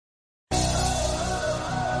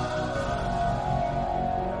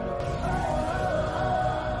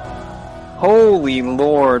Holy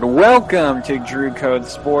Lord, welcome to Drew Code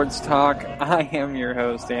Sports Talk. I am your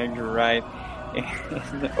host, Andrew Wright,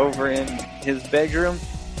 and over in his bedroom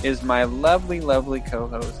is my lovely, lovely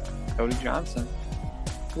co-host, Cody Johnson.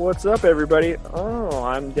 What's up, everybody? Oh,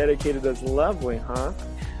 I'm dedicated as lovely, huh?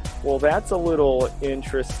 Well, that's a little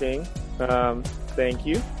interesting. Thank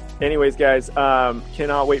you. Anyways, guys,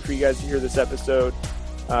 cannot wait for you guys to hear this episode.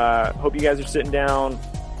 Hope you guys are sitting down,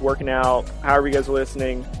 working out, however you guys are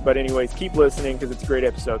listening. But anyways, keep listening because it's a great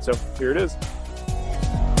episode. So here it is.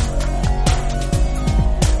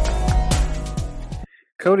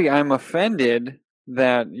 Cody, I'm offended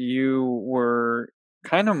that you were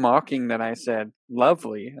kind of mocking that I said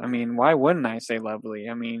lovely. I mean, why wouldn't I say lovely?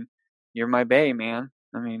 I mean, you're my bae, man.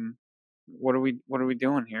 I mean, what are we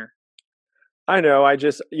doing here? I know. I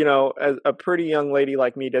just, as a pretty young lady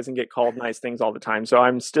like me doesn't get called nice things all the time. So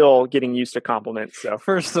I'm still getting used to compliments. So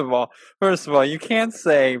First of all, you can't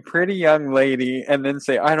say pretty young lady and then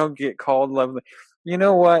say I don't get called lovely. You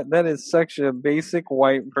know what? That is such a basic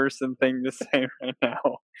white person thing to say right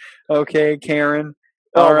now. Okay, Karen.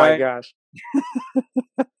 Oh my gosh.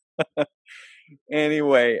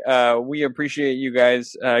 Anyway, we appreciate you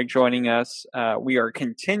guys joining us. We are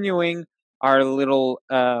continuing our little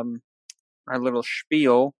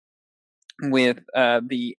spiel with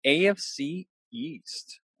the AFC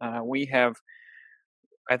East. I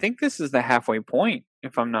think this is the halfway point,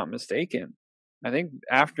 if I'm not mistaken. I think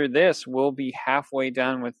after this, we'll be halfway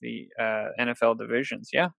done with the NFL divisions.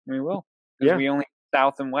 Yeah, we will. Because we only have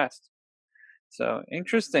South and West. So,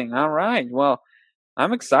 interesting. All right. Well,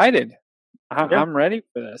 I'm excited. I'm ready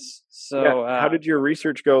for this. So, how did your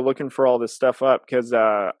research go looking for all this stuff up? Because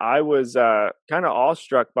I was kind of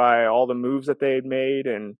awestruck by all the moves that they had made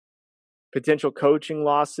and potential coaching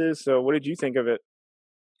losses. So, what did you think of it?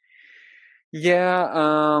 Yeah,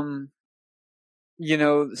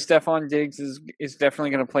 Stephon Diggs is definitely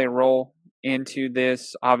going to play a role into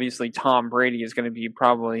this. Obviously, Tom Brady is going to be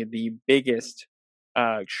probably the biggest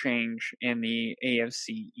change in the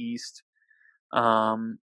AFC East.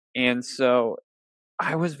 And so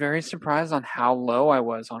I was very surprised on how low I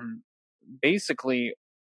was on basically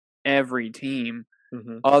every team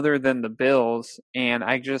other than the Bills. And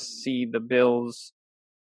I just see the Bills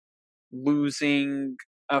losing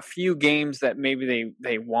a few games that maybe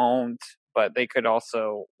they won't, but they could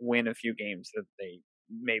also win a few games that they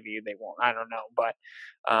won't. I don't know. But,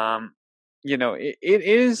 it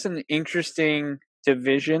is an interesting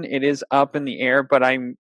division. It is up in the air, but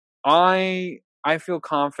I feel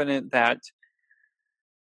confident that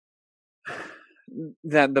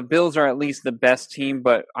the Bills are at least the best team,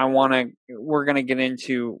 but we're going to get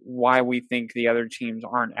into why we think the other teams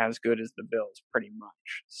aren't as good as the Bills pretty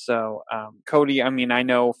much. So, Cody, I mean, I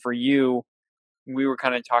know for you, we were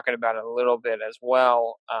kind of talking about it a little bit as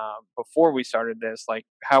well before we started this. Like,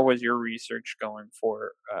 how was your research going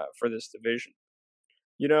for this division?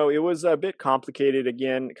 It was a bit complicated.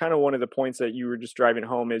 Again, kind of one of the points that you were just driving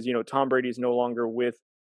home is, Tom Brady is no longer with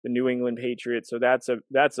the New England Patriots. So that's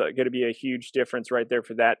going to be a huge difference right there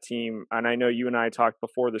for that team. And I know you and I talked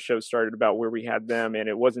before the show started about where we had them, and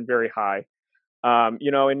it wasn't very high. And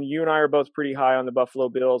you and I are both pretty high on the Buffalo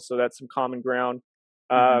Bills, so that's some common ground.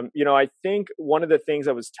 I think one of the things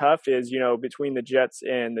that was tough is, between the Jets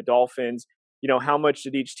and the Dolphins, how much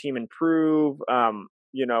did each team improve?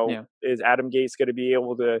 Is Adam Gase going to be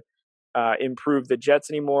able to improve the Jets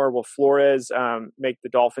anymore? Will Flores make the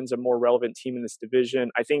Dolphins a more relevant team in this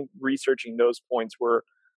division? I think researching those points were,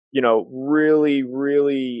 really,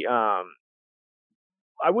 really, I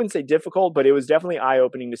wouldn't say difficult, but it was definitely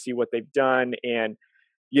eye-opening to see what they've done. And,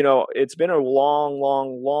 it's been a long,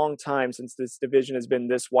 long, long time since this division has been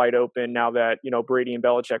this wide open now that, Brady and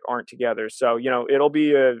Belichick aren't together. So,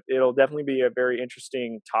 it'll definitely be a very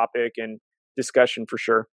interesting topic and discussion for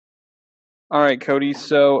sure. All right, Cody.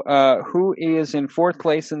 So, who is in fourth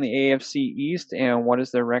place in the AFC East, and what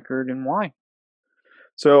is their record and why?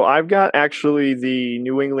 So I've got actually the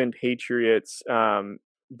New England Patriots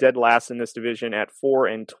dead last in this division at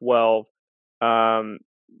 4-12.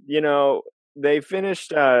 They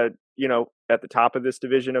finished, at the top of this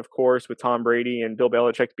division, of course, with Tom Brady and Bill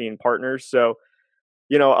Belichick being partners. So,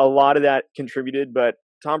 a lot of that contributed, but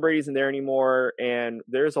Tom Brady isn't there anymore, and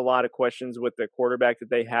there's a lot of questions with the quarterback that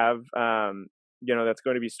they have, that's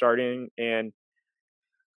going to be starting. And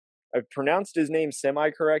I pronounced his name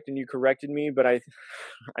semi-correct, and you corrected me, but I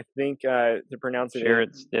think to pronounce it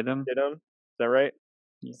Jarrett Stidham. Stidham, is that right?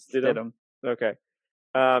 Stidham. Okay.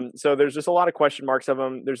 So there's just a lot of question marks of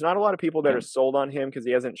him. There's not a lot of people that are sold on him because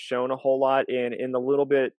he hasn't shown a whole lot, and in the little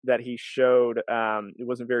bit that he showed, it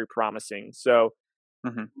wasn't very promising. So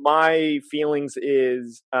my feelings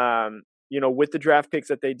is, with the draft picks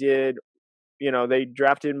that they did, they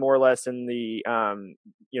drafted more or less in the,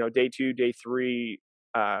 day 2, day 3,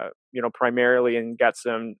 primarily, and got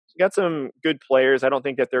some good players. I don't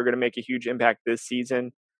think that they're going to make a huge impact this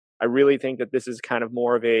season. I really think that this is kind of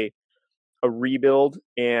more of a rebuild,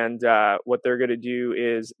 and what they're going to do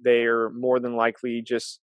is they're more than likely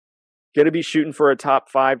just going to be shooting for a top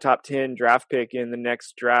 5, top 10 draft pick in the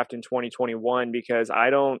next draft in 2021, because I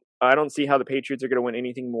don't see how the Patriots are going to win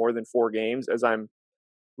anything more than 4 games. As I'm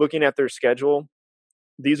looking at their schedule,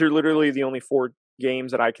 these are literally the only 4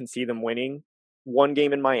 games that I can see them winning. 1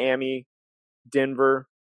 game in Miami, Denver,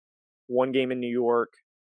 1 game in New York,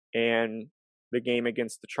 and the game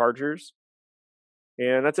against the Chargers.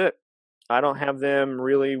 And that's it. I don't have them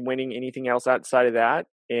really winning anything else outside of that.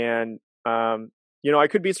 And, I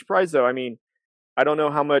could be surprised, though. I mean, I don't know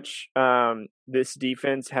how much this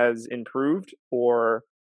defense has improved, or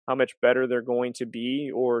how much better they're going to be,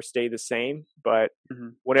 or stay the same. But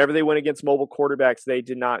whenever they went against mobile quarterbacks, they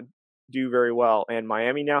did not do very well. And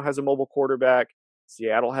Miami now has a mobile quarterback.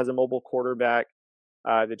 Seattle has a mobile quarterback.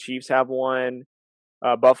 The Chiefs have one.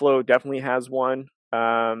 Buffalo definitely has one.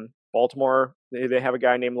 Baltimore, they have a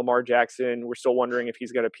guy named Lamar Jackson. We're still wondering if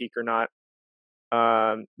he's going to peak or not.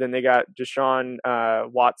 Then they got Deshaun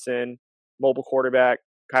Watson, mobile quarterback.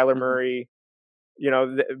 Kyler Murray.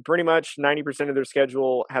 Pretty much 90% of their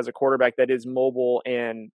schedule has a quarterback that is mobile.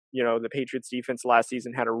 And, the Patriots defense last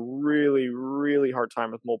season had a really, really hard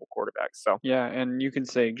time with mobile quarterbacks. So yeah, and you can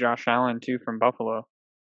say Josh Allen too from Buffalo.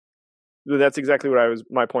 That's exactly what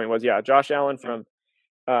my point was. Yeah, Josh Allen from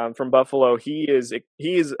Buffalo. He is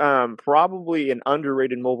probably an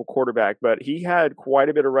underrated mobile quarterback, but he had quite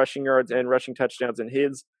a bit of rushing yards and rushing touchdowns. And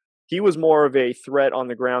he was more of a threat on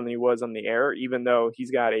the ground than he was on the air, even though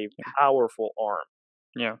he's got a powerful arm.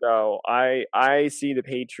 Yeah. So I see the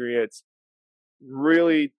Patriots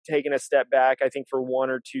really taking a step back, I think, for 1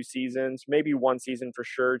 or 2 seasons, maybe 1 season for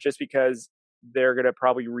sure, just because they're going to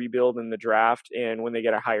probably rebuild in the draft. And when they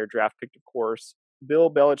get a higher draft pick, of course,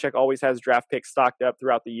 Bill Belichick always has draft picks stocked up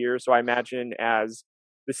throughout the year. So I imagine as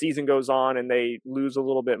the season goes on and they lose a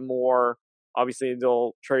little bit more, obviously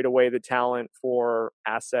they'll trade away the talent for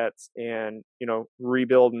assets and,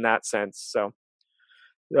 rebuild in that sense. So,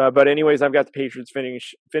 but anyways, I've got the Patriots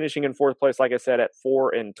finishing in 4th place, like I said, at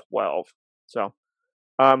 4-12. So,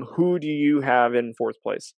 who do you have in 4th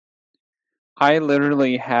place? I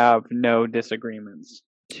literally have no disagreements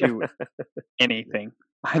to anything.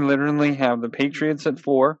 I literally have the Patriots at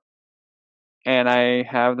 4, and I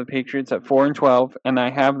have the Patriots at 4-12, and I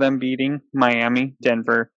have them beating Miami,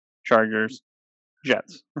 Denver, Chargers,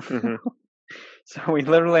 Jets. So we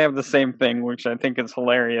literally have the same thing, which I think is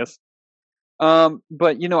hilarious. But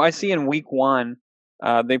I see in week 1,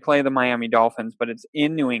 they play the Miami Dolphins, but it's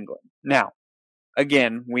in New England. Now,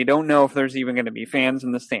 again, we don't know if there's even going to be fans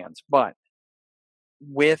in the stands, but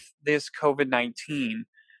with this COVID-19,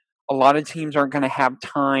 a lot of teams aren't going to have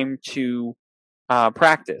time to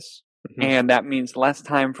practice. And that means less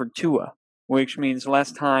time for Tua, which means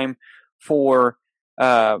less time for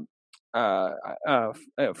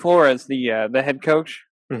Flores, the head coach.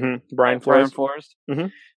 Brian Flores.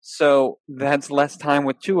 So that's less time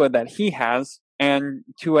with Tua that he has, and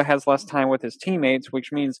Tua has less time with his teammates,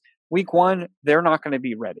 which means week 1, they're not going to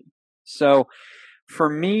be ready. So for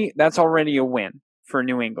me, that's already a win for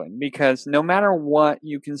New England, because no matter what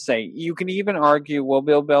you can say, you can even argue, well,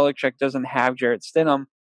 Bill Belichick doesn't have Jarrett Stidham.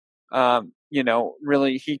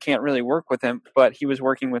 Really, he can't really work with him, but he was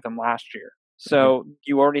working with him last year. So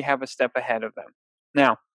you already have a step ahead of them.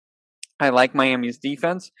 Now, I like Miami's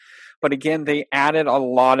defense, but again, they added a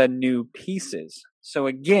lot of new pieces. So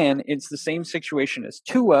again, it's the same situation as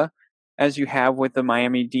Tua as you have with the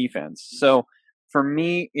Miami defense. So for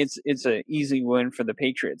me, it's an easy win for the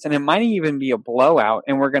Patriots. And it might even be a blowout,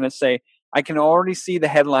 and we're going to say, I can already see the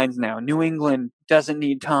headlines now. New England doesn't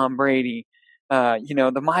need Tom Brady.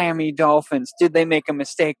 The Miami Dolphins, did they make a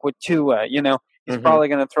mistake with Tua? He's probably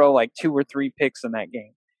going to throw like 2 or 3 picks in that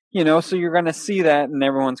game. So you're going to see that, and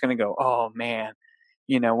everyone's going to go, oh, man,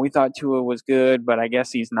 we thought Tua was good, but I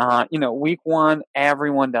guess he's not. Week 1,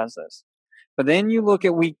 everyone does this. But then you look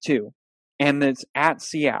at week 2, and it's at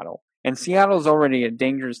Seattle. And Seattle's already a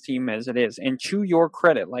dangerous team as it is. And to your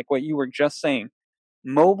credit, like what you were just saying,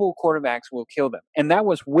 mobile quarterbacks will kill them. And that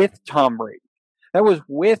was with Tom Brady. That was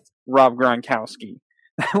with Rob Gronkowski.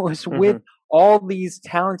 That was with all these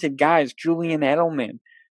talented guys, Julian Edelman,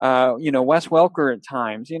 Wes Welker at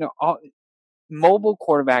times. Mobile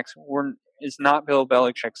quarterbacks is not Bill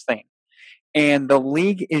Belichick's thing. And the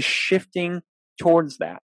league is shifting towards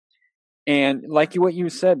that. And like what you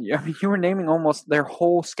said, I mean, you were naming almost their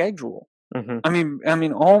whole schedule.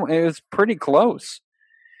 Mhm. All it was pretty close.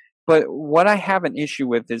 But what I have an issue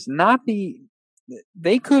with is not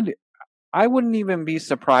they could. I wouldn't even be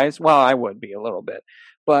surprised. Well, I would be a little bit,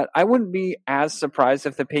 but I wouldn't be as surprised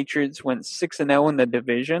if the Patriots went 6-0 in the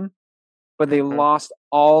division, but they Mhm. lost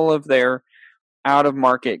all of their out of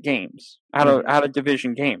market games, Mhm. out of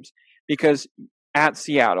division games, because at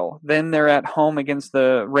Seattle, then they're at home against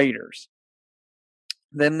the Raiders,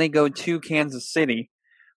 then they go to Kansas City,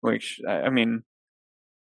 which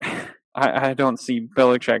I don't see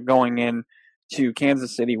Belichick going in to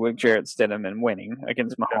Kansas City with Jarrett Stidham and winning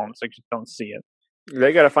against No. Mahomes. I just don't see it.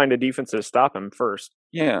 They gotta find a defense to stop him first.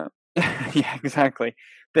 Yeah, yeah, exactly.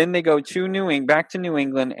 Then they go back to New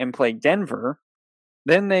England and play Denver.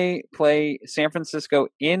 Then they play San Francisco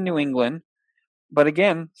in New England, but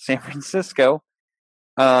again, San Francisco.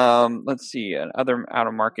 Let's see, other out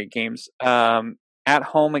of market games. At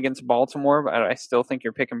home against Baltimore, but I still think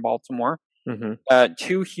you're picking Baltimore. Mhm.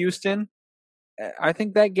 To Houston, I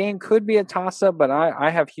think that game could be a toss up, but I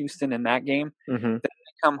have Houston in that game. Mhm. Then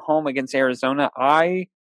they come home against Arizona. I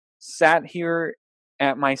sat here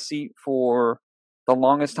at my seat for the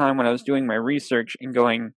longest time when I was doing my research and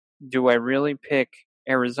going, do I really pick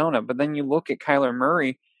Arizona? But then you look at Kyler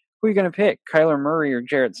Murray. Who are you going to pick, Kyler Murray or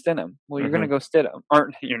Jarrett Stidham? Well, you're going to Mhm. go Stidham.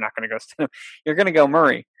 Or you're not going to go Stidham. You're going to go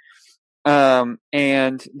Murray. And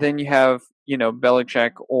then you have,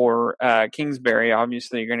 Belichick or Kingsbury.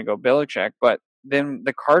 Obviously, you're going to go Belichick. But then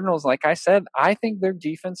the Cardinals, like I said, I think their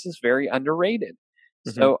defense is very underrated.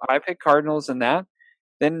 Mhm. So I pick Cardinals in that.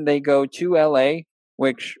 Then they go to LA,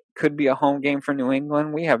 which could be a home game for New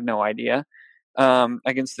England. We have no idea,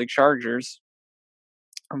 against the Chargers.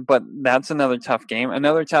 But that's another tough game.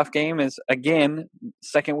 Another tough game is, again,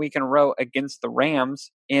 second week in a row against the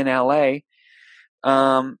Rams in LA.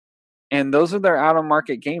 Um, and those are their out of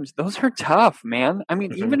market games. Those are tough, man.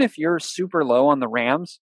 Mhm. Even if you're super low on the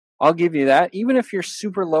Rams, I'll give you that. Even if you're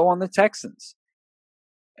super low on the Texans,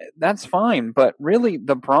 that's fine. But really,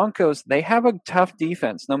 the Broncos, they have a tough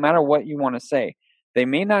defense, no matter what you want to say. They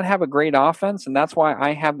may not have a great offense, and that's why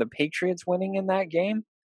I have the Patriots winning in that game.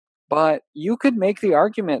 But you could make the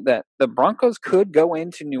argument that the Broncos could go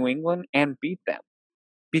into New England and beat them,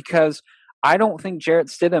 because I don't think Jarrett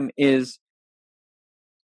Stidham is.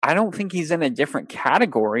 I don't think he's in a different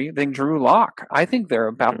category than Drew Lock. I think they're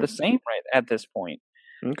about Mhm. the same right at this point.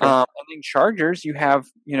 Okay. And then Chargers, you have,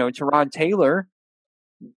 Tyrod Taylor.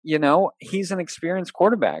 He's an experienced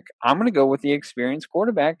quarterback. I'm going to go with the experienced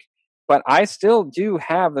quarterback, but I still do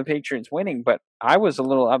have the Patriots winning. But I was a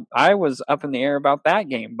little up. I was up in the air about that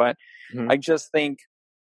game, but Mhm. I just think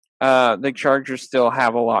the Chargers still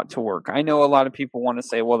have a lot to work. I know a lot of people want to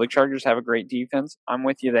say, well, the Chargers have a great defense. I'm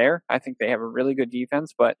with you there. I think they have a really good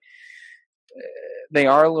defense, but they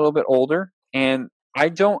are a little bit older. And I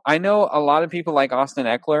know a lot of people like Austin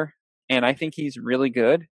Eckler, and I think he's really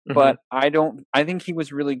good, Mhm. but I think he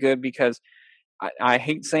was really good because I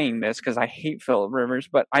hate saying this because I hate Philip Rivers,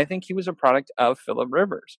 but I think he was a product of Philip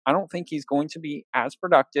Rivers. I don't think he's going to be as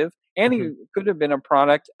productive, and he Mhm. could have been a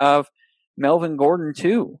product of Melvin Gordon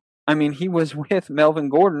too. He was with Melvin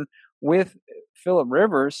Gordon with Philip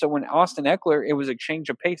Rivers, so when Austin Eckler, it was a change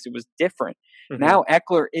of pace. It was different. Mhm. Now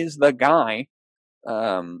Eckler is the guy.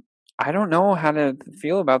 um, I don't know how to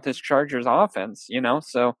feel about this Chargers offense,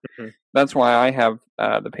 so Mhm. that's why I have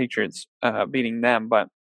the Patriots beating them. But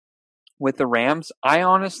with the Rams, I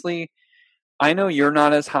know you're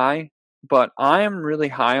not as high, but I am really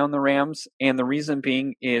high on the Rams, and the reason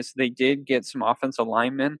being is they did get some offensive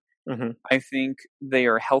linemen. Mhm. I think they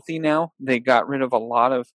are healthy now. They got rid of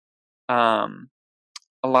um,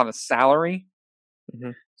 a lot of salary,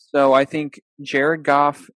 Mhm. so I think Jared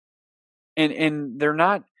Goff, and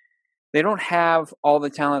they don't have all the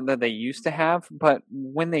talent that they used to have, but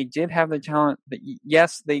when they did have the talent,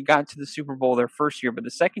 yes, they got to the Super Bowl their first year, but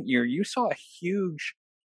the second year you saw a huge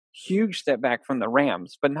step back from the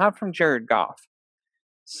Rams, but not from Jared Goff.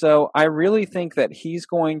 So I really think that he's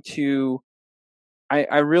going to.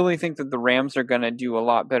 I really think that the Rams are going to do a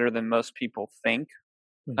lot better than most people think.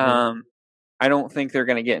 Mhm. Um, I don't think they're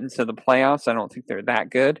going to get into the playoffs. I don't think they're that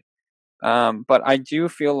good. But I do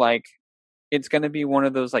feel like it's going to be one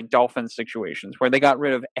of those like Dolphin situations where they got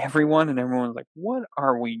rid of everyone and everyone's like, what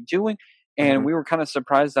are we doing? And Mhm. we were kind of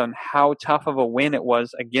surprised on how tough of a win it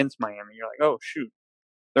was against Miami. You're like, oh, shoot.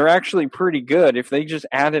 They're actually pretty good if they just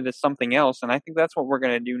added to something else. And I think that's what we're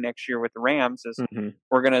going to do next year with the Rams is Mhm.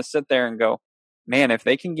 we're going to sit there and go, man, if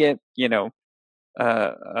they can get,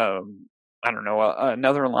 uh, um, I don't know,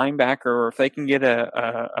 another linebacker, or if they can get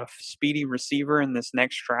a speedy receiver in this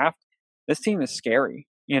next draft, this team is scary.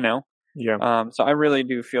 Yeah. So I really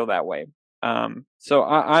do feel that way. So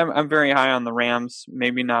I'm very high on the Rams.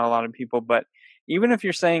 Maybe not a lot of people, but even if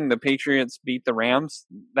you're saying the Patriots beat the Rams,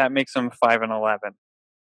 that makes them 5-11.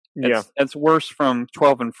 Yeah, It's worse from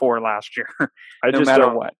 12-4 last year, I no just matter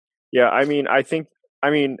don't. what. Yeah, I mean, I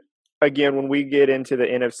mean, again, when we get into the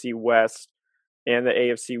NFC West and the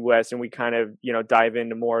AFC West, and we kind of dive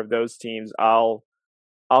into more of those teams, I'll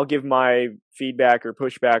give my feedback or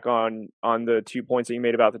pushback on the 2 points that you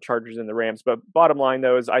made about the Chargers and the Rams. But bottom line,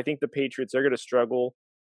 though, is I think the Patriots are going to struggle.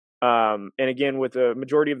 And again, with the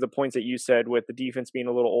majority of the points that you said, with the defense being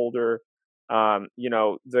a little older,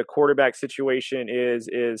 the quarterback situation is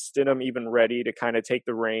Stidham even ready to kind of take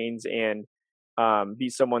the reins and be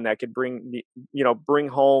someone that could bring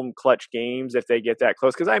home clutch games if they get that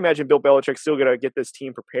close? Because I imagine Bill Belichick's still going to get this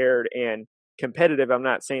team prepared and competitive. I'm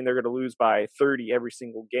not saying they're going to lose by 30 every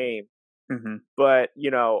single game, Hmm. but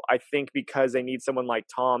I think because they need someone like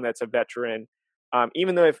Tom that's a veteran.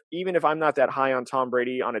 Even if I'm not that high on Tom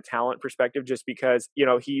Brady on a talent perspective, just because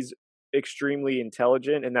he's extremely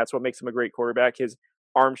intelligent and that's what makes him a great quarterback. His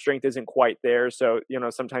arm strength isn't quite there, so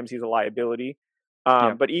sometimes he's a liability.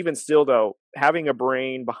 Yeah. But even still, though, having a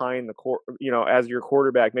brain behind as your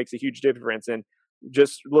quarterback makes a huge difference. And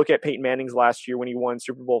just look at Peyton Manning's last year when he won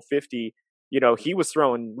Super Bowl 50. He was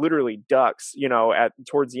throwing literally ducks. At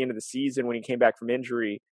towards the end of the season when he came back from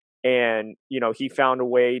injury, and he found a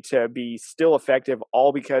way to be still effective,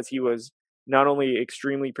 all because he was not only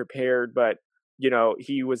extremely prepared, but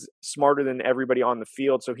he was smarter than everybody on the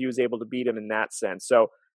field, so he was able to beat him in that sense.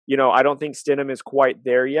 So I don't think Stidham is quite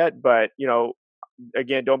there yet, but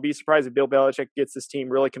again, don't be surprised if Bill Belichick gets this team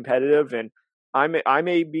really competitive. And I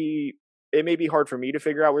may be it may be hard for me to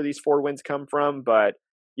figure out where these 4 wins come from, but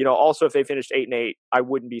also if they finished 8-8, I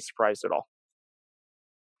wouldn't be surprised at all.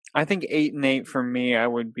 I think 8-8 for me, I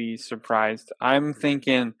would be surprised. I'm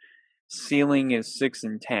thinking ceiling is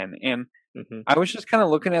 6-10, and Hmm. I was just kind of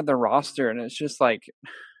looking at the roster, and it's just like,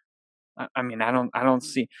 I mean, I don't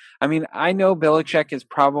see. I mean, I know Belichick is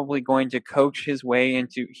probably going to coach his way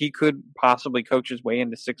into. He could possibly coach his way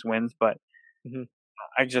into 6 wins, but Hmm.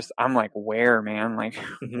 I'm like, where, man? Like,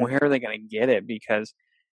 Hmm. where are they going to get it? Because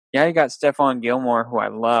yeah, you got Stephon Gilmore, who I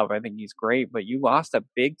love. I think he's great, but you lost a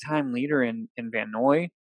big time leader in Van Noy.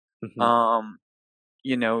 Hmm. Um,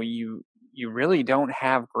 you really don't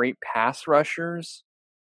have great pass rushers.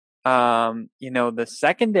 The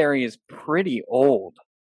secondary is pretty old,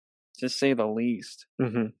 to say the least.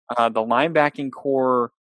 Hmm. The linebacking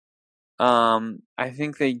core, I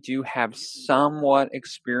think they do have somewhat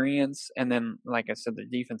experience, and then, like I said, the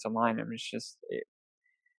defensive line. I mean,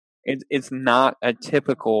 it's not a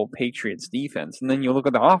typical Patriots defense. And then you look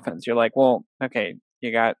at the offense, you're like, well, okay,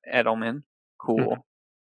 you got Edelman, Hmm. cool.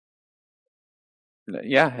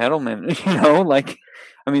 Yeah, Edelman, like,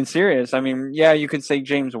 I mean, serious. I mean, yeah, you could say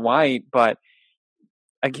James White, but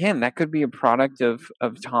again, that could be a product of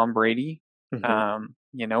Tom Brady. Hmm.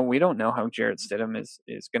 We don't know how Jarrett Stidham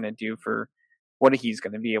is going to do for what he's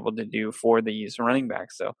going to be able to do for these running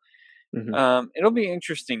backs. So Hmm. it'll be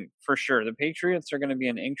interesting for sure. The Patriots are going to be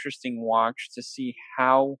an interesting watch to see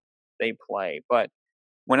how they play. But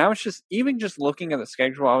when I was just looking at the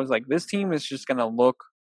schedule, I was like, this team is just going to look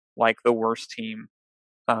like the worst team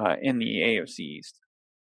in the AFC East.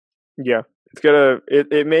 Yeah,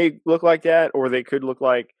 it may look like that, or they could look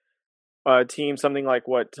like a team something like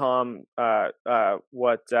what Tom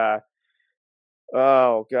what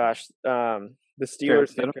oh gosh, the Jarrett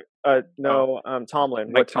Steelers Stidham. Oh, no,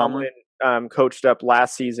 Tomlin, Mike what Tomlin. Tomlin coached up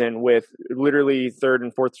last season with literally third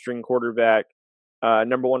and fourth string quarterback.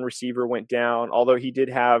 Number one receiver went down, although he did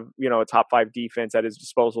have a top five defense at his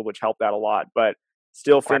disposal, which helped out a lot. But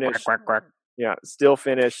still Quack quack finished, quack quack. yeah, still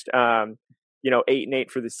finished, 8-8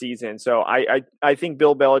 for the season. So I think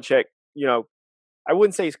Bill Belichick, I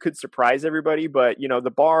wouldn't say he could surprise everybody, but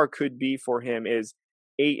the bar could be for him is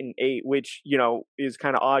 8-8, which is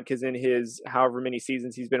kind of odd because in his however many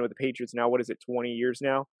seasons he's been with the Patriots now, what is it, 20 years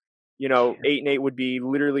now? Yeah. 8-8 would be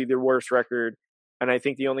literally their worst record. And I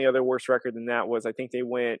think the only other worse record than that was I think they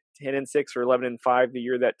went 10-6 or 11-5 the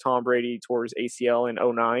year that Tom Brady tore his ACL in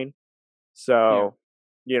 09. Yeah. So,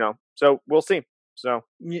 so we'll see. So,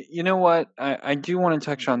 You know what? I do want to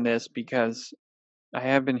touch on this because I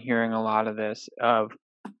have been hearing a lot of this of,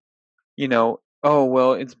 oh,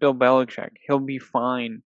 well, it's Bill Belichick. He'll be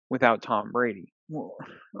fine without Tom Brady. Well,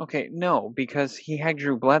 okay, no, because he had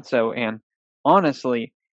Drew Bledsoe, and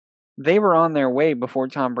honestly, they were on their way before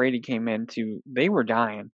Tom Brady came in they were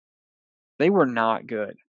dying. They were not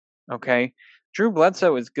good. Okay? Drew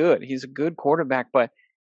Bledsoe is good. He's a good quarterback, but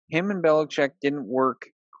him and Belichick didn't work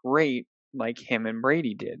great like him and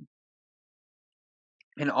Brady did.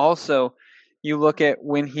 And also, You look at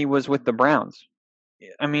when he was with the Browns.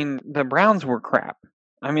 I mean, the Browns were crap.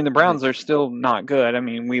 I mean, the Browns are still not good. I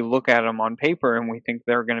mean, we look at them on paper and we think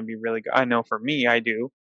they're going to be really good. I know for me, I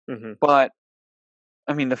do. Mm-hmm. But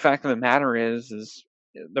I mean, the fact of the matter is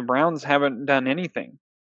the Browns haven't done anything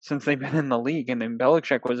since they've been in the league. And then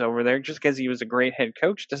Belichick was over there. Just because he was a great head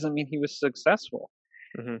coach doesn't mean he was successful.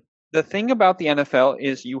 Mm-hmm. The thing about the NFL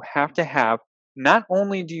is you have to have, not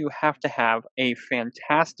only do you have to have a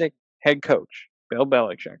fantastic head coach, Bill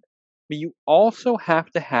Belichick, but you also have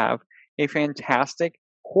to have a fantastic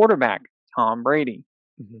quarterback, Tom Brady.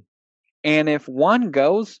 Mm-hmm. And if one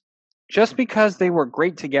goes, just because they were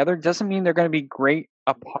great together doesn't mean they're going to be great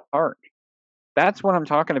apart. That's what I'm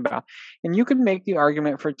talking about. And you can make the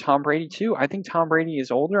argument for Tom Brady too. I think Tom Brady is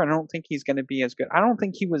older. I don't think he's going to be as good. I don't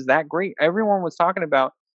think he was that great. Everyone was talking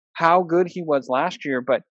about how good he was last year,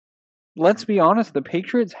 but let's be honest, the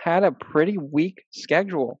Patriots had a pretty weak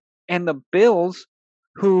schedule. And the Bills,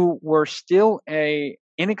 who were still a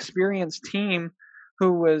inexperienced team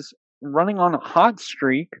who was running on a hot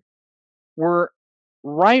streak, were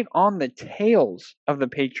right on the tails of the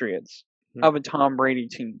Patriots of a Tom Brady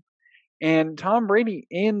team. And Tom Brady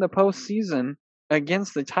in the postseason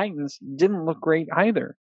against the Titans didn't look great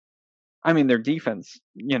either. I mean, their defense,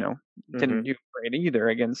 didn't do great either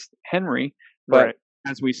against Henry. But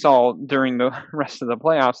as we saw during the rest of the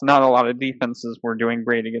playoffs, not a lot of defenses were doing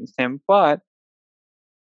great against him. But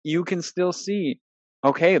you can still see,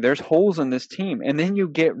 okay, there's holes in this team. And then you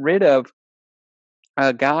get rid of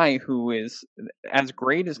a guy who is as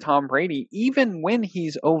great as Tom Brady, even when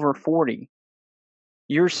he's over 40,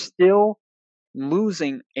 you're still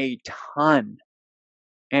losing a ton.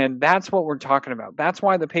 And that's what we're talking about. That's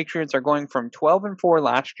why the Patriots are going from 12-4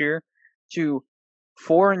 last year to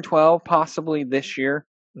 4-12 possibly this year.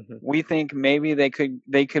 Mm-hmm. We think maybe they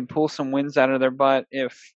could pull some wins out of their butt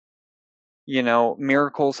if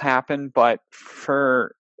miracles happen, but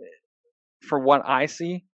for what I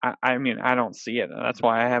see, I mean, I don't see it. That's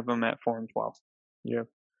why I have them at 4-12. Yeah.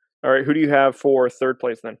 All right. Who do you have for third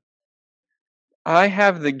place then? I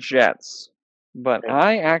have the Jets, but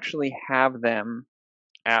I actually have them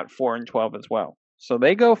at 4-12 as well. So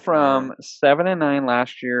they go from 7-9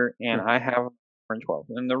 last year, and I have 4-12.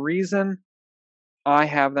 And the reason I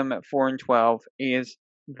have them at 4-12 is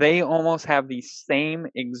they almost have the same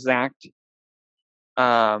exact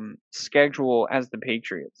schedule as the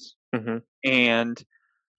Patriots. Mm-hmm. And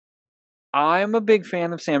I'm a big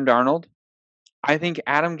fan of Sam Darnold. I think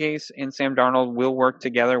Adam Gase and Sam Darnold will work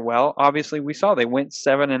together well. Obviously, we saw they went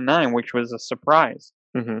 7-9, which was a surprise.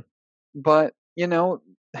 Mm-hmm. But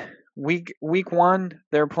week one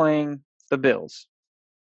they're playing the Bills.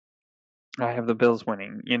 I have the Bills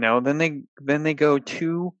winning. Then they go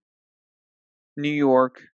to New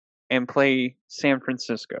York and play San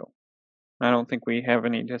Francisco. I don't think we have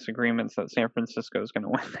any disagreements that San Francisco is going to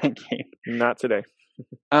win that game. Not today.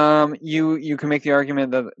 You can make the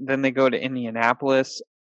argument that then they go to Indianapolis.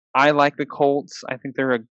 I like the Colts. I think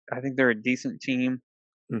they're a decent team.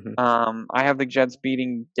 Mm-hmm. I have the Jets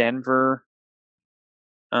beating Denver.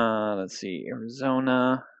 Let's see,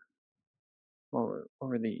 Arizona.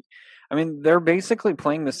 I mean, they're basically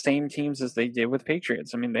playing the same teams as they did with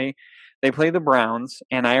Patriots. I mean, they play the Browns,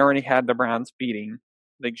 and I already had the Browns beating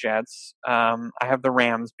the Jets. I have the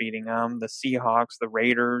Rams beating them, the Seahawks, the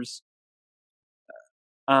Raiders,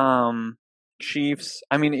 Chiefs.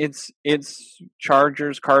 I mean, it's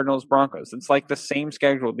Chargers, Cardinals, Broncos. It's like the same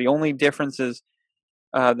schedule. The only difference is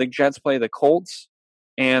the Jets play the Colts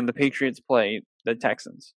and the Patriots play the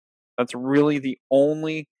Texans. That's really the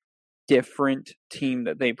only different team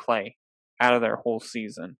that they play out of their whole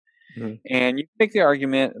season. Mm-hmm. And you make the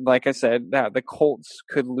argument, like I said, that the Colts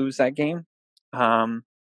could lose that game. I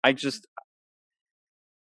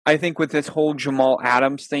think with this whole Jamal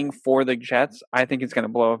Adams thing for the Jets, I think it's going to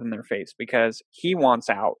blow up in their face because he wants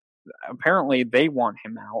out. Apparently, they want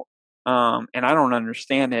him out, and I don't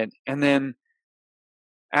understand it. And then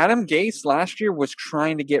Adam Gase last year was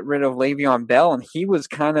trying to get rid of Le'Veon Bell, and he was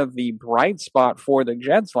kind of the bright spot for the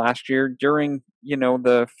Jets last year during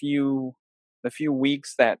the few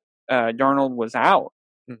weeks that Darnold was out.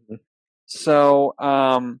 Mm-hmm. So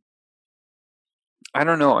I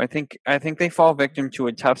don't know. I think they fall victim to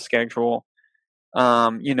a tough schedule.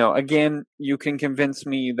 Again, you can convince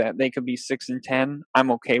me that they could be 6-10.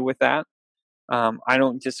 I'm okay with that. I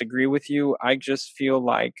don't disagree with you. I just feel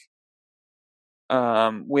like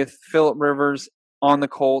with Phillip Rivers on the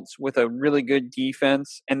Colts with a really good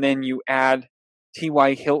defense, and then you add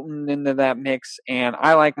T.Y. Hilton into that mix, and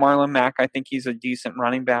I like Marlon Mack. I think he's a decent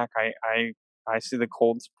running back. I see the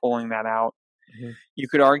Colts pulling that out. Mm-hmm. You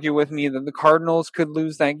could argue with me that the Cardinals could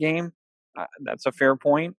lose that game. That's a fair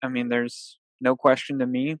point. I mean, there's no question to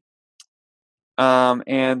me.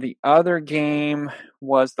 And the other game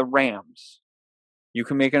was the Rams. You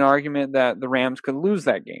can make an argument that the Rams could lose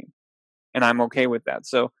that game, and I'm okay with that.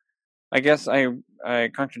 So I guess I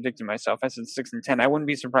contradicted myself. I said 6-10. I wouldn't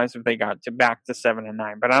be surprised if they got to back to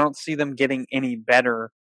 7-9, but I don't see them getting any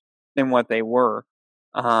better than what they were.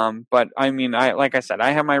 But I mean, like I said,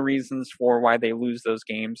 I have my reasons for why they lose those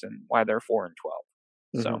games and why they're 4-12.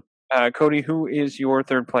 Mm-hmm. So, Cody, who is your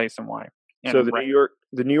third place and why? And so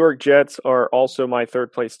the New York Jets are also my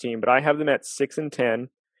third place team, but I have them at 6-10.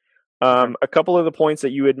 Okay. A couple of the points that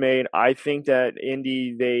you had made, I think that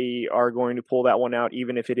Indy, they are going to pull that one out,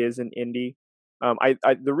 even if it is an Indy.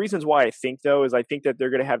 The reasons why I think though is I think that they're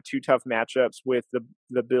going to have two tough matchups with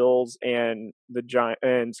the Bills and the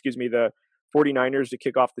 49ers to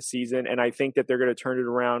kick off the season, and I think that they're going to turn it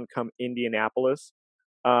around come Indianapolis.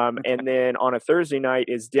 Okay. And then on a Thursday night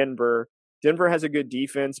is Denver. Denver has a good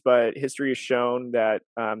defense, but history has shown that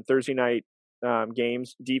Thursday night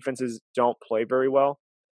games defenses don't play very well.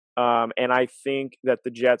 And I think that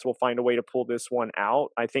the Jets will find a way to pull this one out.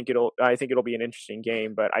 I think it'll be an interesting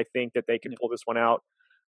game, but I think that they can pull this one out.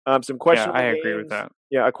 Some questionable I games. agree with that.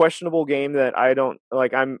 Yeah, a questionable game that I don't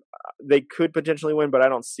like. They could potentially win, but I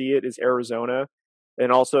don't see it. Is Arizona,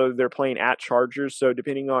 and also they're playing at Chargers. So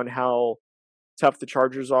depending on how tough the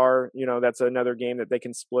Chargers are, that's another game that they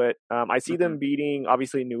can split. I see them beating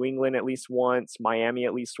obviously New England at least once, Miami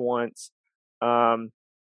at least once.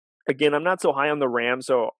 Again, I'm not so high on the Rams,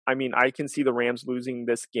 so I mean, I can see the Rams losing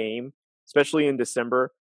this game, especially in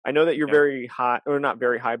December. I know that you're very high, or not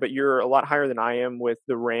very high, but you're a lot higher than I am with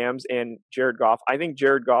the Rams and Jared Goff. I think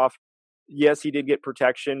Jared Goff, yes, he did get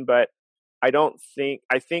protection, but I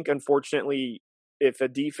think unfortunately, if a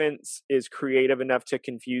defense is creative enough to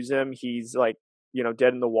confuse him, he's like,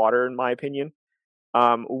 dead in the water, in my opinion.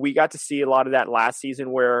 We got to see a lot of that last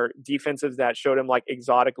season where defenses that showed him like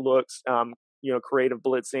exotic looks, creative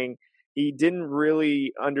blitzing. He didn't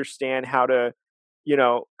really understand how to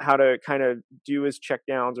kind of do his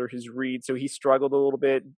checkdowns or his reads. So he struggled a little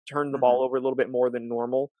bit, turned the ball over a little bit more than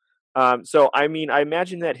normal. So, I mean, I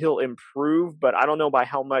imagine that he'll improve, but I don't know by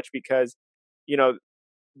how much because,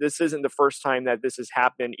 this isn't the first time that this has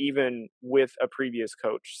happened, even with a previous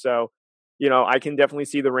coach. So, I can definitely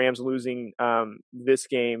see the Rams losing this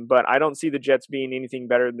game, but I don't see the Jets being anything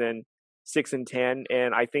better than 6-10,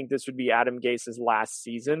 and I think this would be Adam Gase's last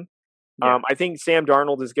season. Yeah. I think Sam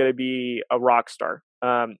Darnold is going to be a rock star.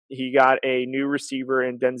 He got a new receiver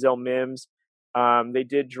in Denzel Mims. They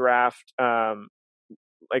did draft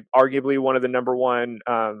like arguably one of the number one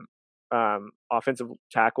offensive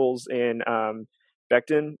tackles in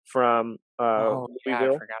Becton from Louisville. I forgot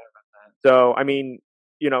about that. So, I mean,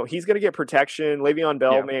 he's going to get protection. Le'Veon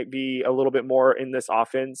Bell may be a little bit more in this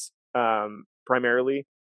offense primarily.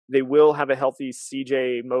 They will have a healthy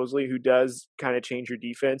CJ Mosley who does kind of change your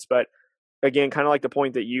defense. But again, kind of like the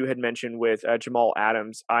point that you had mentioned with Jamal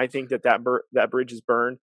Adams, I think that bridge is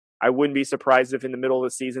burned. I wouldn't be surprised if in the middle of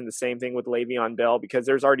the season, the same thing with Le'Veon Bell, because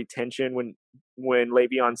there's already tension when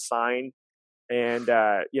Le'Veon signed. And,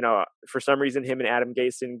 for some reason, him and Adam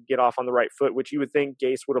Gase didn't get off on the right foot, which you would think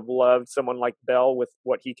Gase would have loved someone like Bell with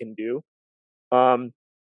what he can do.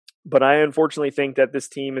 But I unfortunately think that this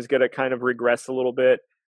team is going to kind of regress a little bit.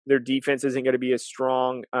 Their defense isn't going to be as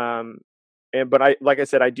strong. But like I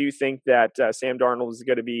said, I do think that Sam Darnold is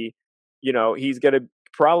going to be, he's going to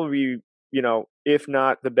probably be, if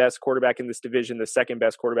not the best quarterback in this division, the second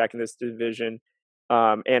best quarterback in this division.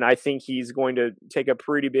 And I think he's going to take a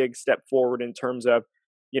pretty big step forward in terms of,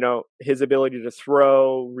 his ability to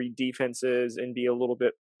throw, read defenses, and be a little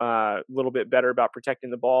bit better about protecting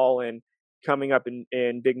the ball and coming up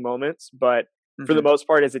in big moments. But for the most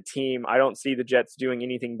part, as a team, I don't see the Jets doing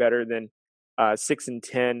anything better than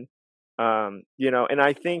 6-10. And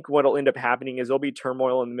I think what'll end up happening is there'll be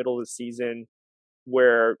turmoil in the middle of the season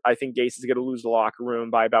where I think Gase is going to lose the locker room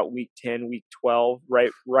by about week 10, week 12,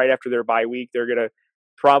 right after their bye week. They're going to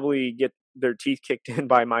probably get their teeth kicked in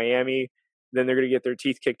by Miami. Then they're going to get their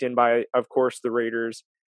teeth kicked in by, of course, the Raiders.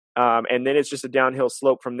 And then it's just a downhill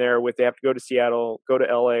slope from there they have to go to Seattle, go to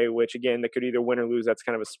LA, which again, they could either win or lose. That's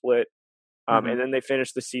kind of a split. And then they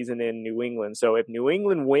finish the season in New England. So if New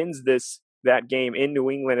England wins that game in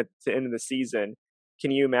New England at the end of the season,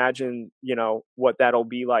 can you imagine, what that'll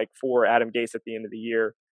be like for Adam Gase at the end of the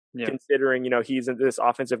year, considering, he's this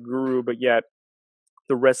offensive guru, but yet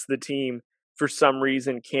the rest of the team for some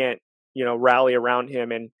reason can't, rally around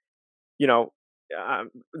him. And,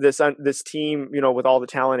 this team, with all the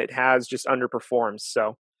talent it has just underperforms.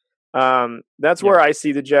 So that's where I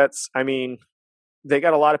see the Jets. I mean, they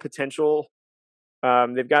got a lot of potential.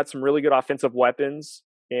 They've got some really good offensive weapons,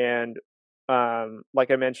 and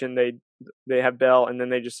like I mentioned, they have Bell, and then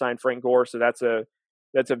they just signed Frank Gore, so that's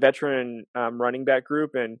a veteran running back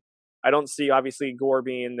group, and I don't see obviously Gore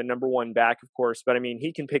being the number one back, of course, but I mean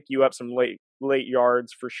he can pick you up some late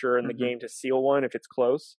yards for sure in the Mhm. game to seal one if it's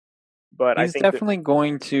close. But I He's think that definitely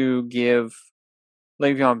going to give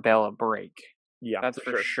Le'Veon Bell a break. yeah, That's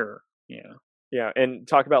for for sure. sure. Yeah. Yeah, and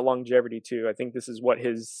talk about longevity too. I think this is what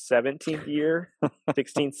his 17th year,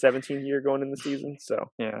 16th, 17th year going in the season.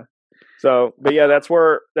 Yeah. But yeah, that's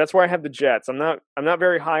where I have the Jets. I'm not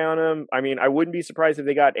very high on them. I mean, I wouldn't be surprised if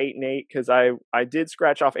they got 8-8 because I did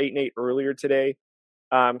scratch off 8-8 earlier today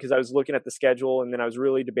because I was looking at the schedule and then I was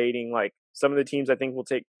really debating like some of the teams I think will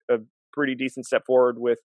take a pretty decent step forward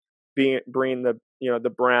with bringing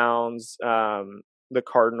the Browns, the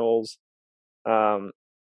Cardinals, um,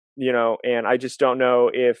 and I just don't know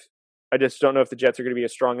if the Jets are going to be a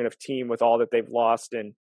strong enough team with all that they've lost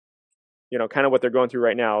and kind of what they're going through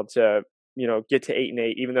right now to get to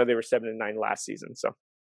 8-8, even though they were 7-9 last season. So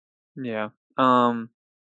Yeah. Um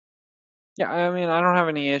yeah, I mean, I don't have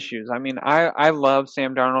any issues. I mean, I love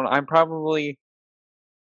Sam Darnold. I'm probably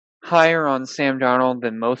higher on Sam Darnold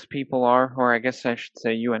than most people are, or I guess I should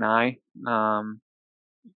say you and I. Um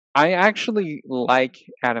I actually like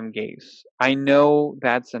Adam Gase. I know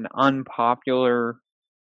that's an unpopular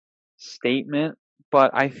statement,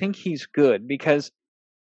 but I think he's good because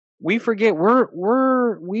we forget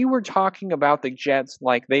we were talking about the Jets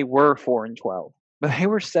like they were 4-12, but they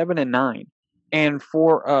were 7-9, and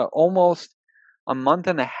for almost a month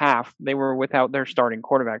and a half they were without their starting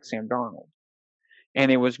quarterback Sam Darnold,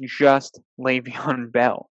 and it was just Le'Veon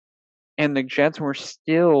Bell, and the Jets were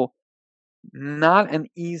still not an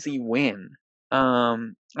easy win. I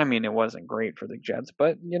mean it wasn't great for the Jets,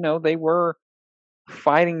 but they were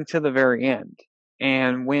fighting to the very end,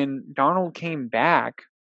 and when Darnold came back,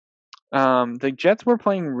 the Jets were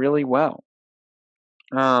playing really well.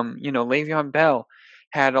 Le'Veon Bell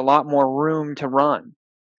had a lot more room to run.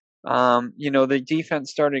 The defense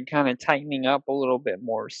started kind of tightening up a little bit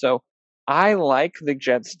more. So I like the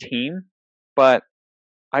Jets team, but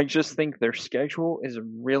I just think their schedule is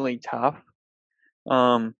really tough.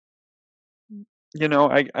 Um,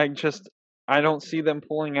 I don't see them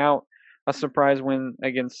pulling out a surprise win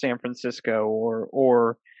against San Francisco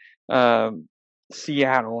or um,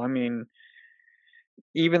 Seattle. I mean,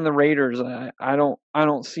 even the Raiders, I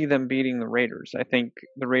don't see them beating the Raiders. I think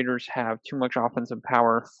the Raiders have too much offensive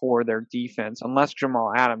power for their defense, unless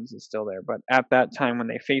Jamal Adams is still there. But at that time when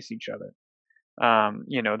they face each other,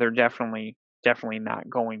 they're definitely not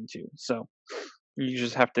going to. So you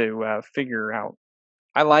just have to figure out.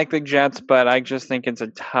 I like the Jets, but I just think it's a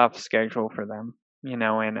tough schedule for them.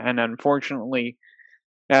 And unfortunately,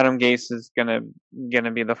 Adam Gase is gonna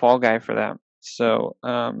be the fall guy for that. So,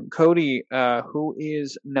 Cody, who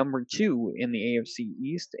is number two in the AFC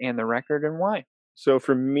East and the record and why? So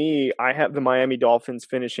for me, I have the Miami Dolphins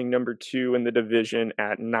finishing number 2 in the division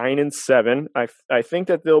at 9-7. I think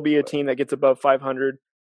that they'll be a team that gets above 500.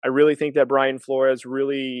 I really think that Brian Flores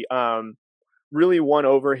really won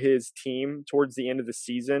over his team towards the end of the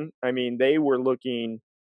season. I mean, they were looking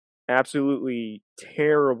absolutely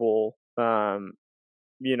terrible,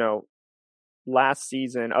 you know, last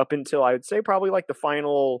season up until I would say probably like the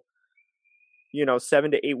final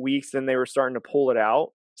 7 to 8 weeks. Then they were starting to pull it out.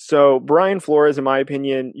 So Brian Flores, in my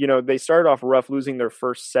opinion, they started off rough, losing their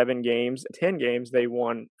first 7 games. 10 games, they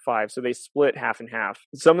won 5, so they split half and half.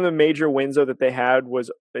 Some of the major wins though that they had was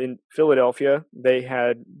in Philadelphia. They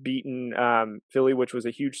had beaten Philly, which was a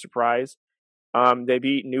huge surprise. They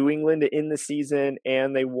beat New England in the season,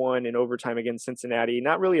 and they won in overtime against Cincinnati.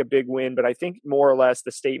 Not really a big win, but I think more or less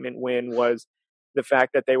the statement win was the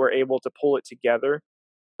fact that they were able to pull it together.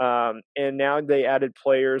 And now they added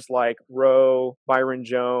players like Rowe, Byron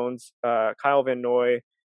Jones, Kyle Van Noy,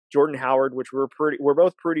 Jordan Howard, which we're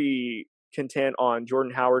both pretty content on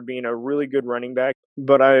Jordan Howard being a really good running back.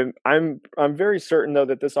 But I'm very certain though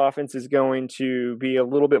that this offense is going to be a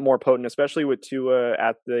little bit more potent, especially with Tua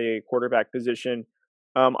at the quarterback position.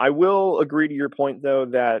 I will agree to your point though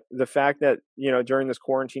that the fact that during this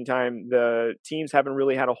quarantine time the teams haven't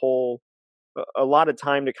really had a lot of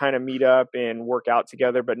time to kind of meet up and work out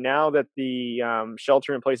together. But now that the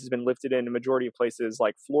shelter in place has been lifted in a majority of places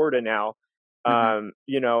like Florida now, Hmm.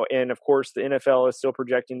 and of course the NFL is still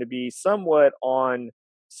projecting to be somewhat on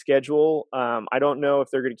schedule. I don't know if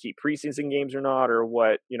they're going to keep preseason games or not, or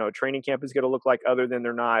what training camp is going to look like. Other than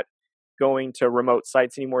they're not going to remote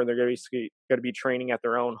sites anymore, they're going to be training at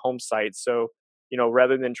their own home sites. So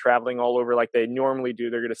rather than traveling all over like they normally do,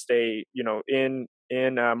 they're going to stay in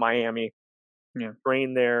Miami, Yeah.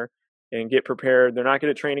 train there. and get prepared. They're not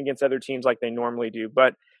going to train against other teams like they normally do.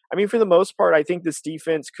 But I mean, for the most part, I think this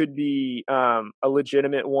defense could be a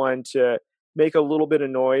legitimate one to make a little bit of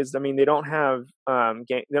noise. I mean, they don't have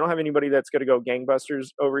they don't have anybody that's going to go gangbusters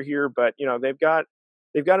over here, but they've got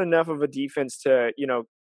enough of a defense to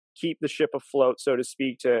keep the ship afloat, so to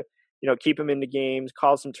speak, to keep them into games,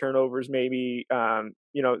 cause some turnovers, maybe.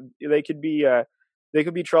 They could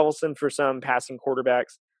be troublesome for some passing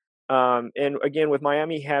quarterbacks. And again, with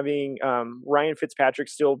Miami having Ryan Fitzpatrick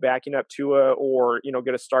still backing up Tua, or going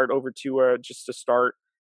to start over Tua just to start,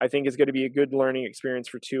 I think is going to be a good learning experience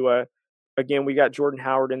for Tua. Again, we got Jordan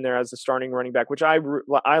Howard in there as the starting running back, which I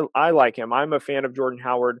like him. I'm a fan of Jordan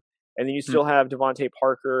Howard. And then you still have Devontae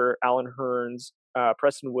Parker, Allen Hurns,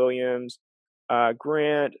 Preston Williams,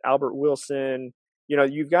 Grant, Albert Wilson.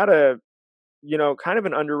 You've got kind of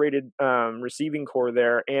an underrated receiving core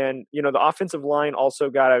there. And, the offensive line also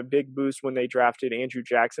got a big boost when they drafted Andrew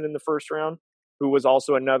Jackson in the first round, who was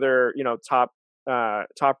also another, top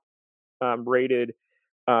rated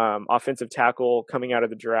offensive tackle coming out of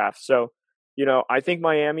the draft. So, I think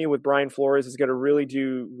Miami with Brian Flores is going to really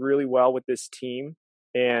do really well with this team.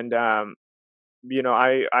 And, I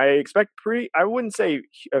expect I wouldn't say,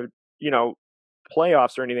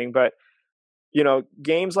 playoffs or anything, but,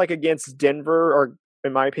 games like against Denver are,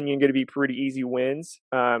 in my opinion, going to be pretty easy wins.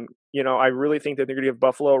 I really think that they're going to give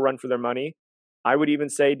Buffalo a run for their money. I would even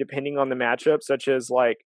say, depending on the matchup, such as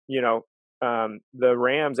the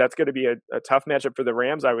Rams, that's going to be a tough matchup for the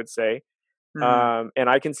Rams, I would say. And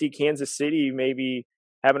I can see Kansas City maybe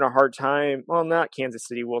having a hard time. Well, not Kansas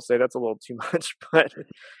City, we'll say that's a little too much, but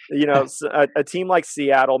a team like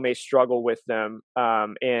Seattle may struggle with them.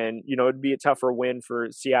 And it'd be a tougher win for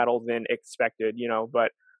Seattle than expected.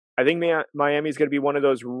 But I think Miami is going to be one of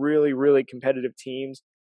those really, really competitive teams,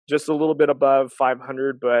 just a little bit above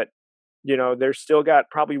 500, but they're still got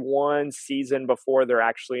probably one season before they're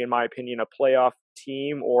actually, in my opinion, a playoff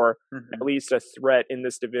team, or at least a threat in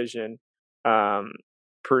this division.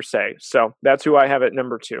 Per se. So that's who I have at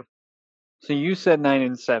number 2. So you said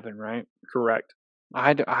 9-7, right? Correct.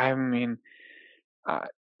 I mean,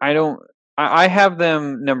 I don't. I have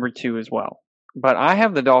them number 2 as well, but I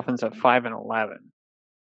have the Dolphins at 5-11,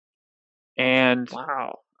 and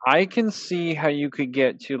wow, I can see how you could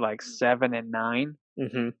get to like 7-9.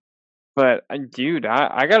 Mm-hmm. But dude,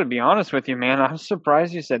 I got to be honest with you, man. I'm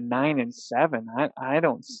surprised you said 9-7. I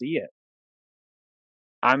don't see it.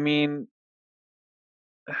 I mean,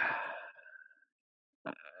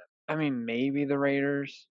 maybe the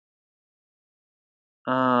Raiders.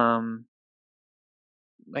 I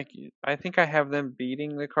think I have them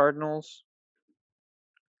beating the Cardinals.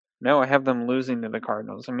 No, I have them losing to the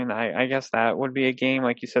Cardinals. I mean, I guess that would be a game,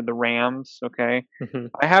 like you said, the Rams. Okay,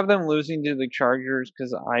 I have them losing to the Chargers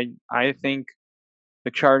because I think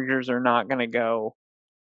the Chargers are not going to go.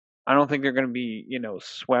 I don't think they're going to be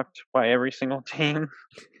swept by every single team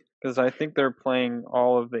because I think they're playing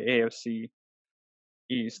all of the AFC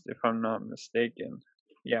East, if I'm not mistaken.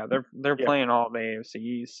 Yeah, they're playing all the AFC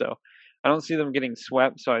East, so I don't see them getting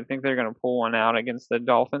swept. So I think they're going to pull one out against the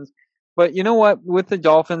Dolphins. But you know what? With the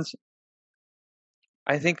Dolphins,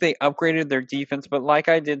 I think they upgraded their defense. But like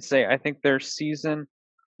I did say, I think their season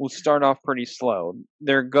will start off pretty slow.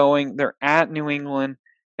 They're at New England,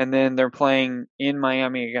 and then they're playing in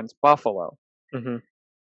Miami against Buffalo. Mm-hmm.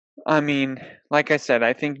 I mean, like I said,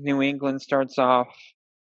 I think New England starts off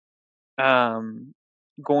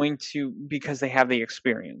because they have the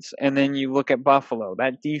experience. And then you look at Buffalo,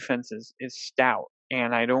 that defense is stout.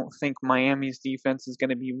 And I don't think Miami's defense is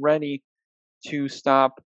going to be ready to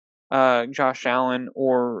stop Josh Allen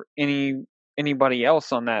or anybody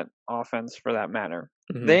else on that offense for that matter.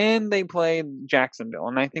 Mm-hmm. Then they play Jacksonville.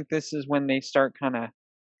 And I think this is when they start kind of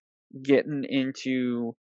getting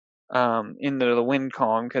into the win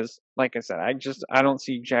column because, like I said, I don't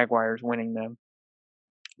see Jaguars winning them.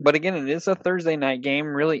 But again, it is a Thursday night game.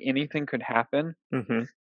 Really, anything could happen. Mm-hmm.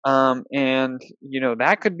 And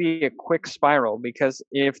that could be a quick spiral because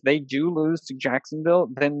if they do lose to Jacksonville,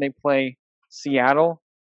 then they play Seattle,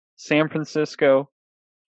 San Francisco,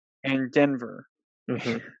 and Denver.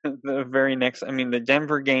 Mm-hmm. The very next, the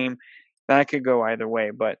Denver game, that could go either way,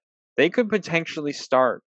 but they could potentially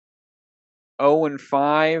start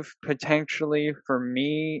 0-5 potentially for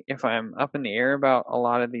me if I'm up in the air about a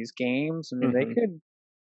lot of these games. Mm-hmm.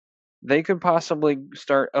 They could possibly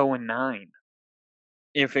start 0-9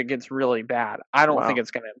 if it gets really bad. I don't think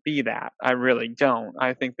it's going to be that. I really don't.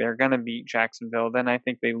 I think they're going to beat Jacksonville. Then I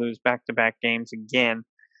think they lose back-to-back games again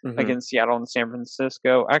against Seattle and San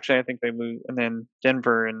Francisco. Actually, I think they lose, and then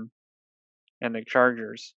Denver and the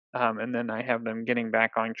Chargers. And then I have them getting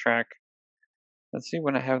back on track Let's see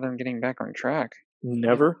when I have them getting back on track.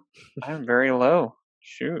 Never. I'm very low.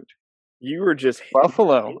 Shoot. You were just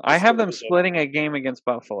Buffalo. hate I this have them division. splitting a game against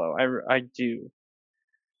Buffalo. I do.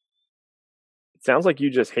 It sounds like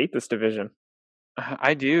you just hate this division.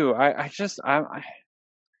 I do. I'm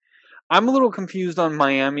a little confused on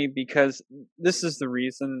Miami because this is the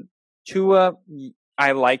reason. Tua,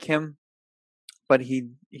 I like him, but he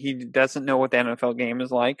doesn't know what the NFL game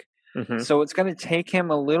is like. Mm-hmm. So it's going to take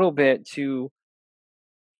him a little bit to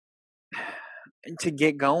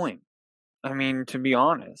get going. I mean, to be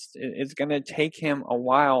honest, it's going to take him a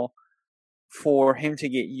while for him to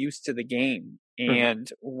get used to the game. Mm-hmm. And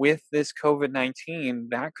with this COVID-19,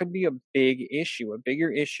 that could be a big issue, a bigger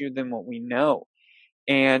issue than what we know.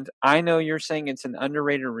 And I know you're saying it's an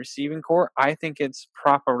underrated receiving core. I think it's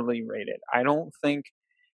properly rated. I don't think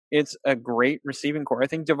it's a great receiving core. I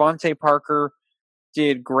think Devontae Parker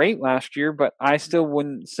did great last year, but I still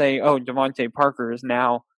wouldn't say, oh, Devontae Parker is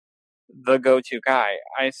now the go-to guy.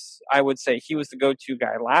 I would say he was the go-to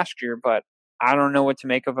guy last year, but I don't know what to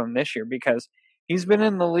make of him this year because he's been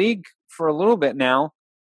in the league for a little bit now,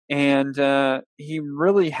 and he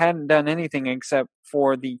really hadn't done anything except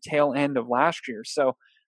for the tail end of last year. So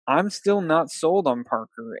I'm still not sold on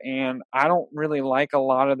Parker, and I don't really like a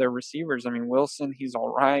lot of their receivers. I mean, Wilson, he's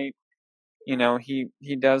all right. You know, he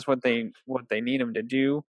does what they need him to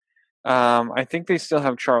do. I think they still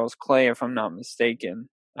have Charles Clay, if I'm not mistaken.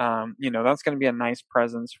 You know, that's going to be a nice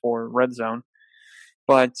presence for red zone.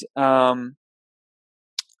 But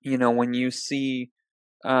you know, when you see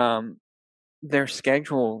their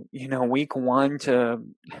schedule, you know, week 1 to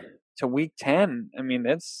week 10, I mean,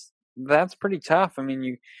 that's pretty tough. I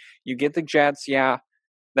mean, you get the Jets, yeah.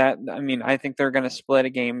 That I mean, I think they're going to split a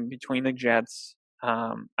game between the Jets.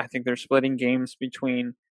 I think they're splitting games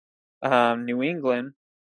between New England,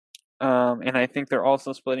 and I think they're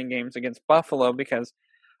also splitting games against Buffalo because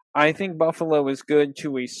I think Buffalo is good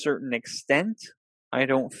to a certain extent. I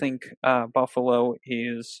don't think Buffalo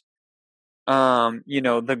is, you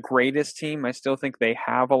know, the greatest team. I still think they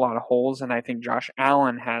have a lot of holes, and I think Josh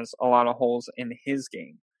Allen has a lot of holes in his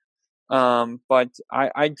game. But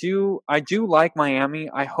I do like Miami.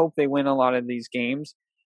 I hope they win a lot of these games.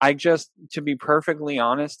 I just, to be perfectly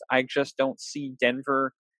honest, I just don't see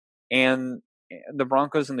Denver and the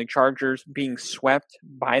Broncos and the Chargers being swept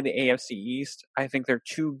by the AFC East. I think they're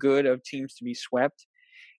too good of teams to be swept,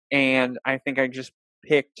 and I think I just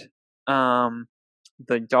picked the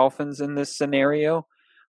Dolphins in this scenario.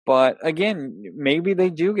 But again, maybe they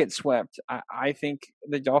do get swept. I think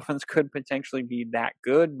the Dolphins could potentially be that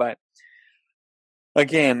good, but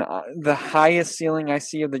again, the highest ceiling I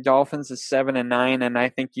see of the Dolphins is 7-9, and I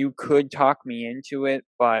think you could talk me into it,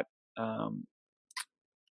 but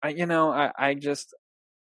I just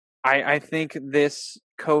I think this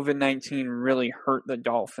COVID-19 really hurt the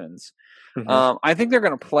Dolphins. Mm-hmm. I think they're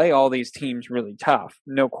going to play all these teams really tough,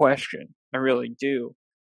 no question. I really do.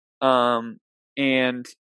 And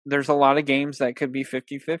there's a lot of games that could be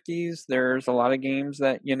 50-50s. There's a lot of games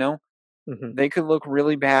that, you know, Mm-hmm. they could look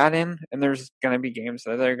really bad in, and there's going to be games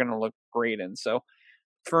that they're going to look great in. So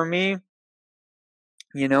for me,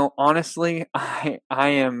 you know, honestly, I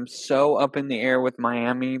am so up in the air with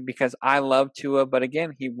Miami because I love Tua, but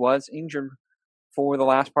again, he was injured for the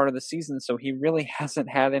last part of the season, so he really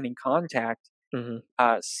hasn't had any contact Mm-hmm.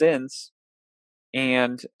 since.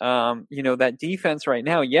 And you know, that defense right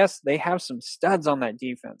now, yes, they have some studs on that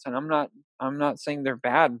defense, and I'm not saying they're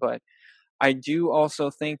bad, but I do also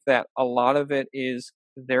think that a lot of it is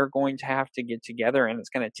they're going to have to get together, and it's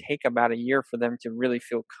going to take about a year for them to really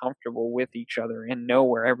feel comfortable with each other and know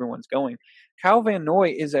where everyone's going. Kyle Van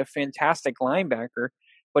Noy is a fantastic linebacker,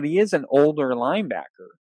 but he is an older linebacker.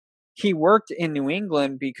 He worked in New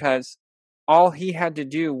England because all he had to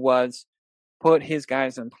do was put his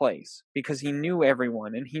guys in place because he knew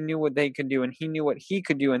everyone and he knew what they could do and he knew what he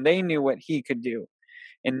could do and they knew what he could do.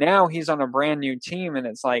 And now he's on a brand new team, and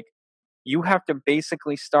it's like you have to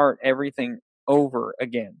basically start everything over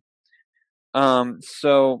again.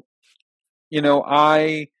 So you know,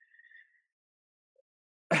 I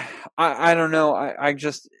don't know. I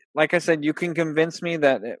just, like I said, you can convince me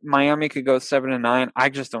that Miami could go 7-9. I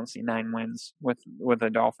just don't see 9 wins with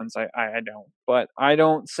the Dolphins. I don't. But I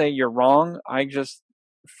don't say you're wrong. I just,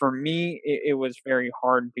 for me, it was very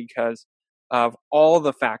hard because of all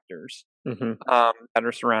the factors Mm-hmm. that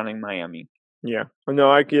are surrounding Miami. Yeah.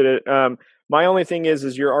 No, I get it. My only thing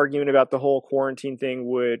is your argument about the whole quarantine thing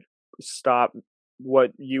would stop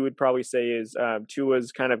what you would probably say is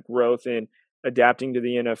Tua's kind of growth in adapting to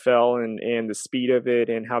the NFL and the speed of it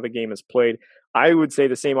and how the game is played. I would say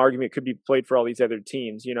the same argument could be played for all these other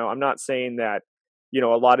teams. You know, I'm not saying that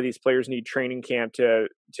a lot of these players need training camp to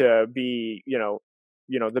be,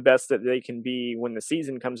 the best that they can be when the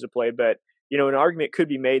season comes to play. But, an argument could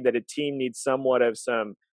be made that a team needs somewhat of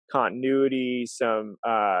some continuity,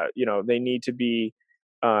 they need to be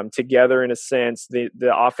together in a sense. The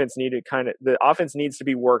offense needs to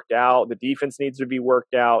be worked out. The defense needs to be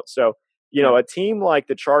worked out. So, a team like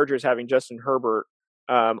the Chargers having Justin Herbert,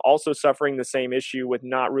 also suffering the same issue with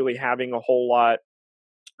not really having a whole lot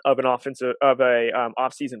of an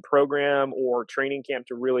off-season program or training camp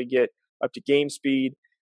to really get up to game speed.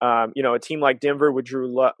 A team like Denver with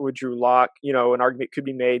Drew Lock, an argument could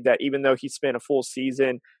be made that even though he spent a full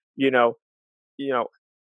season, you know,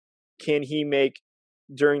 can he make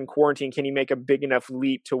during quarantine? Can he make a big enough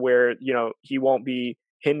leap to where he won't be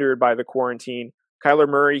hindered by the quarantine? Kyler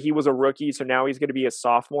Murray, he was a rookie, so now he's going to be a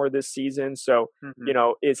sophomore this season. So,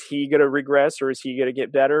 is he going to regress or is he going to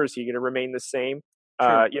get better? Is he going to remain the same?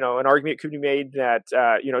 An argument could be made that,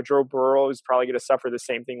 Joe Burrow is probably going to suffer the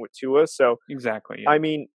same thing with Tua. So exactly. Yeah. I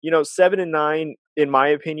mean, 7-9, in my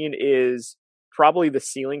opinion, is probably the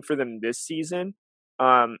ceiling for them this season.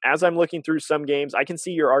 As I'm looking through some games, I can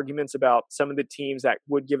see your arguments about some of the teams that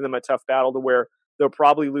would give them a tough battle to where they'll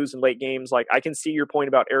probably lose in late games. Like I can see your point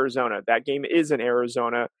about Arizona. That game is in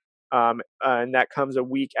Arizona. And that comes a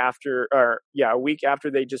week after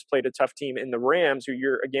they just played a tough team in the Rams, who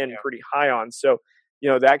you're again pretty high on. So,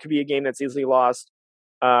 that could be a game that's easily lost.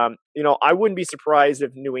 I wouldn't be surprised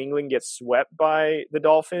if New England gets swept by the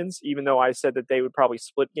Dolphins, even though I said that they would probably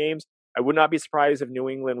split games. I would not be surprised if New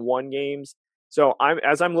England won games. So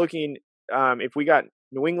I'm looking, if we got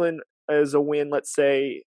New England as a win, let's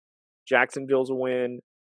say Jacksonville's a win.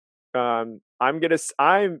 I'm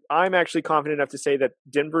actually confident enough to say that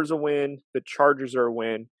Denver's a win, the Chargers are a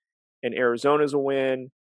win, and Arizona's a win.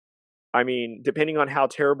 I mean, depending on how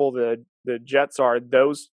terrible the Jets are,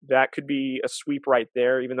 that could be a sweep right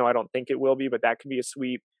there, even though I don't think it will be, but that could be a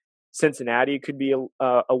sweep. Cincinnati could be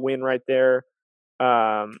a win right there.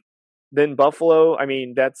 Then Buffalo, I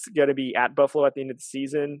mean, that's going to be at Buffalo at the end of the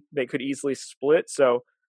season. They could easily split. So,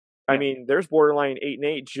 I mean, there's borderline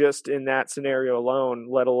 8-8 just in that scenario alone,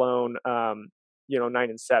 let alone, 9-7.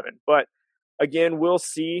 But again, we'll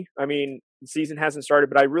see. I mean, the season hasn't started,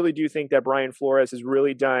 but I really do think that Brian Flores has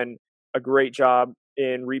really done a great job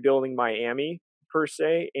in rebuilding Miami per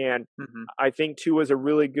se. And I think Tua is a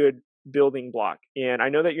really good building block. And I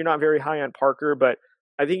know that you're not very high on Parker, but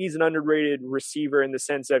I think he's an underrated receiver in the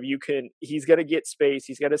sense of he's got to get space.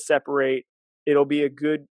 He's got to separate. It'll be a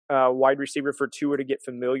good wide receiver for Tua to get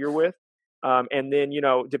familiar with. And then,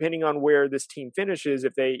 depending on where this team finishes,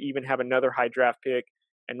 if they even have another high draft pick,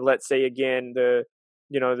 and let's say again, the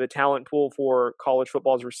talent pool for college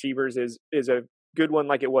football's receivers is a good one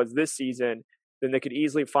like it was this season, then they could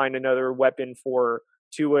easily find another weapon for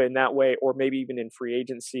Tua in that way, or maybe even in free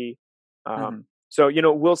agency. So,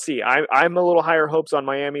 we'll see. I'm a little higher hopes on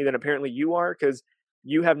Miami than apparently you are, because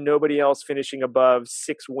you have nobody else finishing above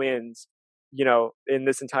 6 wins, in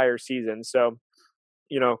this entire season. So,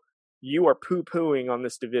 you are poo-pooing on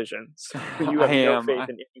this division. So you have no faith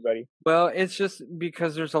in anybody. Well, it's just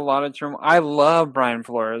because there's a lot of turmoil. I love Brian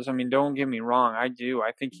Flores. I mean, don't get me wrong. I do.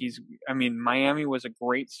 I think Miami was a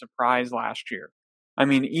great surprise last year. I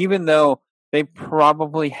mean, even though they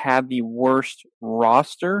probably had the worst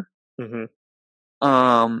roster,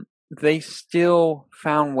 they still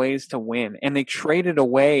found ways to win. And they traded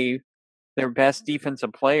away their best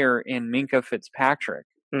defensive player in Minkah Fitzpatrick.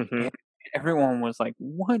 And everyone was like,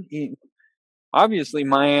 what? Obviously,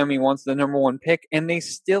 Miami wants the number 1 pick, and they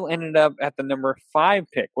still ended up at the number 5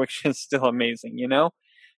 pick, which is still amazing,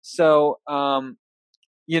 So,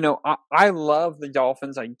 I love the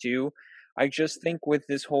Dolphins. I do. I just think with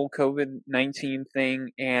this whole COVID-19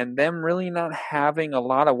 thing and them really not having a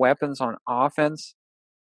lot of weapons on offense,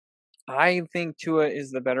 I think Tua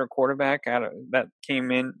is the better quarterback that's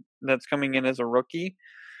coming in as a rookie.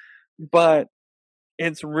 But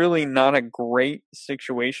it's really not a great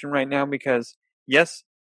situation right now because, yes,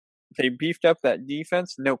 they beefed up that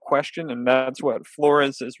defense, no question, and that's what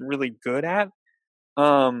Flores is really good at.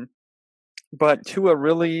 But Tua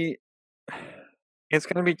really, it's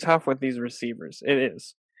going to be tough with these receivers. It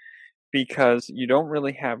is. Because you don't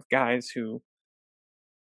really have guys who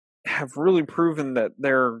have really proven that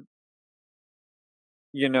they're,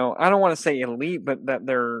 I don't want to say elite, but that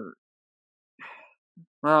they're,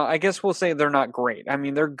 well, I guess we'll say they're not great. I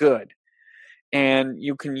mean, they're good, and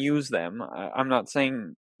you can use them. I'm not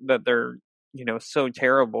saying that they're, so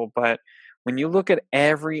terrible, but when you look at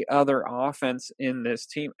every other offense in this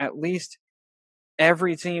team, at least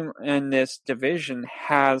every team in this division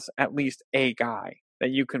has at least a guy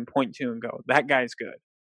that you can point to and go, that guy's good,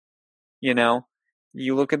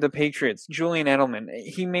 You look at the Patriots, Julian Edelman.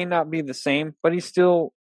 He may not be the same, but he's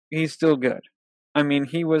still good. I mean,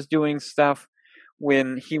 he was doing stuff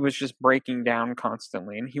when he was just breaking down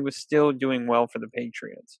constantly, and he was still doing well for the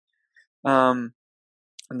Patriots.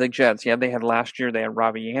 The Jets, yeah, they had last year, they had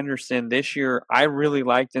Robbie Anderson. This year, I really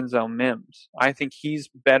like Denzel Mims. I think he's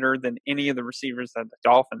better than any of the receivers that the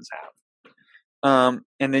Dolphins have.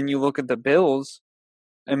 And then you look at the Bills.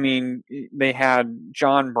 I mean, they had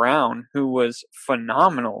John Brown, who was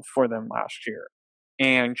phenomenal for them last year.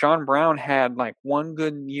 And John Brown had like one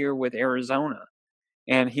good year with Arizona.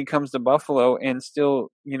 And he comes to Buffalo and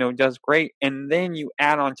still, does great. And then you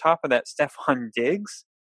add on top of that Stephon Diggs.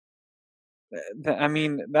 I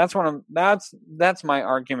mean, that's my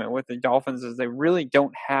argument with the Dolphins is they really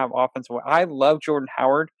don't have offensive. I love Jordan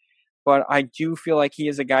Howard, but I do feel like he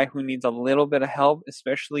is a guy who needs a little bit of help,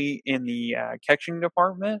 especially in the catching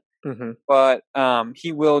department. Mm-hmm. But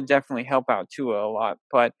he will definitely help out Tua a lot.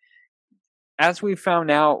 But as we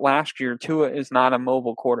found out last year, Tua is not a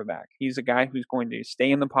mobile quarterback. He's a guy who's going to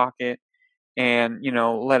stay in the pocket and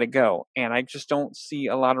let it go. And I just don't see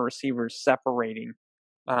a lot of receivers separating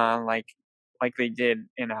like they did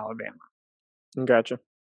in Alabama. Gotcha.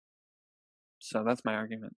 So that's my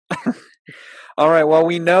argument. All right. Well,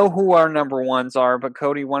 we know who our number ones are, but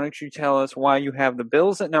Cody, why don't you tell us why you have the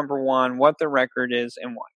Bills at number one, what the record is,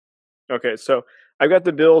 and why? Okay, so I've got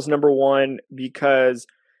the Bills number one because,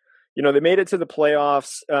 they made it to the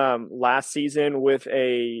playoffs last season with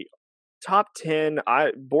a top 10,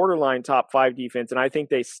 borderline top 5 defense, and I think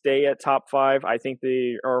they stay at top 5. I think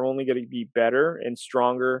they are only going to be better and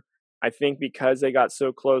stronger. I think because they got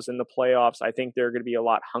so close in the playoffs, I think they're going to be a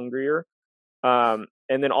lot hungrier. And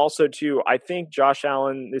then also, too, I think Josh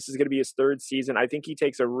Allen, this is going to be his 3rd season. I think he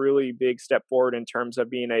takes a really big step forward in terms of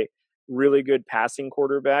being a really good passing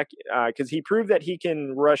quarterback because he proved that he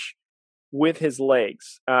can rush with his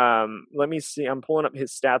legs. Let me see. I'm pulling up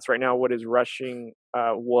his stats right now, what his rushing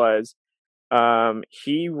was.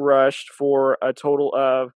 He rushed for a total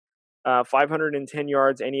of 510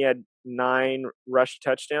 yards, and he had 9 rush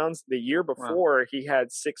touchdowns. The year before, wow, he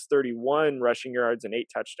had 631 rushing yards and 8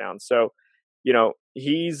 touchdowns. So,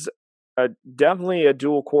 he's definitely a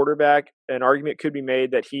dual quarterback. An argument could be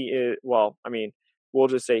made that he is, we'll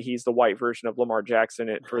just say he's the white version of Lamar Jackson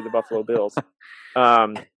for the Buffalo Bills.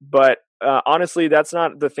 But honestly, that's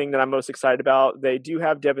not the thing that I'm most excited about. They do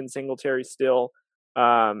have Devin Singletary still,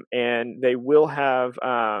 and they will have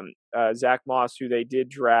Zach Moss, who they did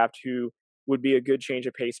draft, who would be a good change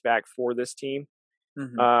of pace back for this team.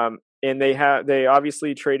 Mm-hmm. And they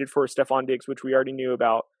obviously traded for Stephon Diggs, which we already knew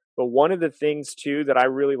about. But one of the things, too, that I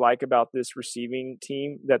really like about this receiving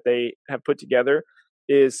team that they have put together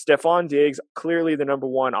is Stephon Diggs, clearly the number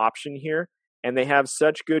one option here. And they have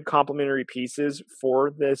such good complementary pieces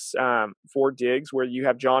for this, for Diggs, where you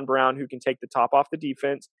have John Brown, who can take the top off the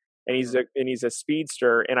defense, and he's a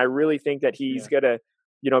speedster. And I really think that he's gonna,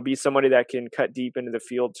 be somebody that can cut deep into the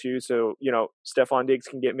field too. So, Stephon Diggs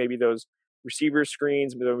can get maybe those receiver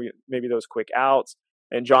screens, maybe those quick outs,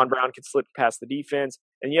 and John Brown can slip past the defense.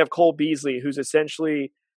 And you have Cole Beasley, who's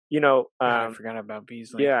essentially, I forgot about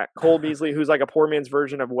Beasley. Yeah, Cole Beasley, who's like a poor man's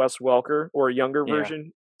version of Wes Welker, or a younger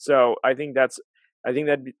version. So I think that's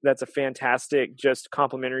a fantastic, just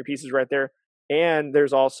complementary pieces right there. And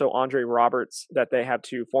there's also Andre Roberts that they have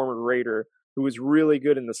too, former Raider, who was really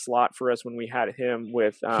good in the slot for us when we had him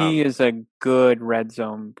with. He is a good red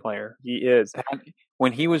zone player. He is.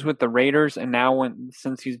 When he was with the Raiders, and now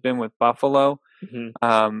since he's been with Buffalo,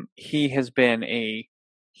 mm-hmm. He has been a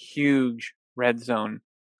huge red zone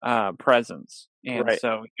presence. And right.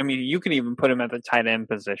 So, I mean, you can even put him at the tight end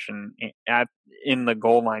position in the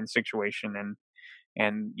goal line situation,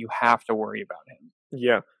 and you have to worry about him.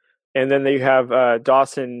 Yeah. And then they have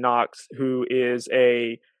Dawson Knox, who is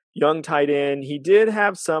a young tight end. He did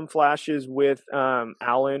have some flashes with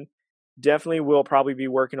Allen. Definitely will probably be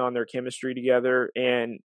working on their chemistry together.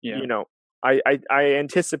 And, I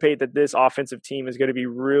anticipate that this offensive team is going to be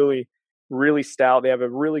really, really stout. They have a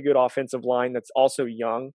really good offensive line that's also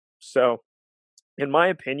young. So, in my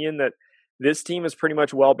opinion, that this team is pretty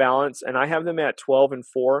much well balanced, and I have them at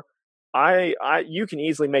 12-4. You can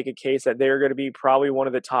easily make a case that they're going to be probably one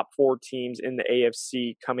of the top 4 teams in the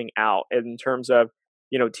AFC coming out in terms of,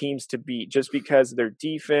 teams to beat, just because of their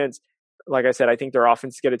defense. Like I said, I think their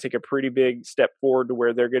offense is going to take a pretty big step forward to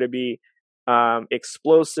where they're going to be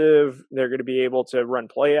explosive. They're going to be able to run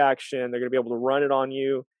play action. They're going to be able to run it on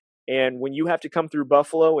you. And when you have to come through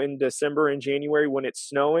Buffalo in December and January when it's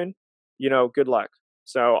snowing, good luck.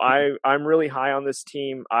 So I'm really high on this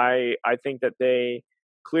team. I think that they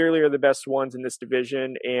clearly are the best ones in this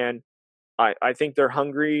division. And I think they're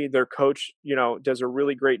hungry. Their coach, does a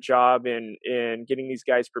really great job in getting these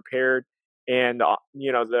guys prepared, and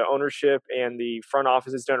the ownership and the front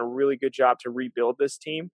office has done a really good job to rebuild this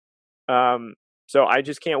team. Um, so I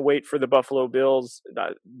just can't wait for the Buffalo Bills.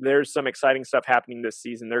 There's some exciting stuff happening this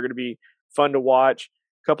season. They're going to be fun to watch.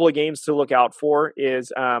 A couple of games to look out for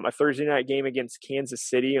is a Thursday night game against Kansas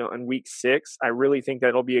City on Week 6. I really think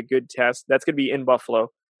that'll be a good test. That's going to be in Buffalo.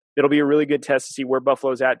 It'll be a really good test to see where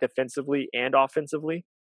Buffalo's at defensively and offensively.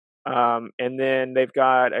 And then they've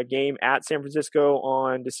got a game at San Francisco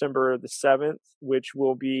on December the 7th, which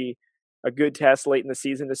will be a good test late in the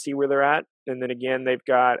season to see where they're at. And then again, they've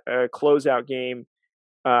got a closeout game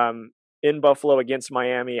in Buffalo against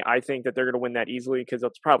Miami. I think that they're going to win that easily because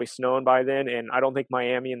it's probably snowing by then, and I don't think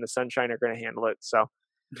Miami and the sunshine are going to handle it. So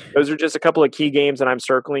those are just a couple of key games that I'm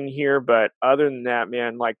circling here. But other than that,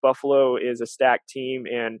 man, like Buffalo is a stacked team,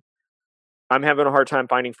 and I'm having a hard time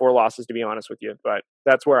finding 4 losses, to be honest with you. But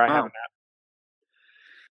that's where I have them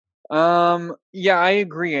at. Yeah, I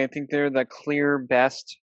agree. I think they're the clear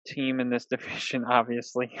best team in this division,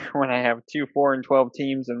 obviously, when I have 2 4-12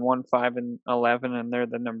 teams and 1 5-11, and they're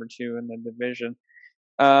the number 2 in the division.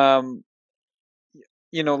 Last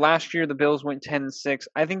year the Bills went 10-6.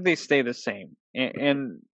 I think they stay the same.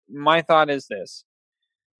 And my thought is this.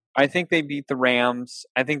 I think they beat the Rams.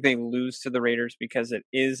 I think they lose to the Raiders because it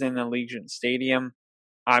is in Allegiant Stadium.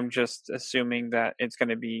 I'm just assuming that it's going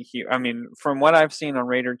to be huge. I mean, from what I've seen on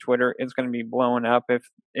Raider Twitter, it's going to be blowing up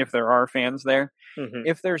if there are fans there. Mm-hmm.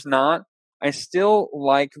 If there's not, I still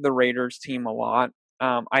like the Raiders team a lot.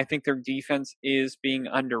 I think their defense is being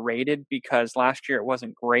underrated because last year it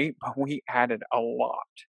wasn't great, but we added a lot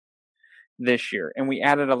this year, and we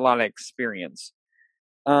added a lot of experience.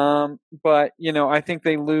 But I think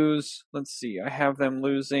they lose. Let's see. I have them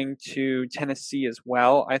losing to Tennessee as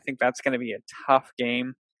well. I think that's going to be a tough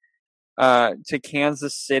game. To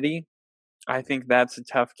Kansas City, I think that's a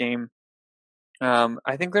tough game.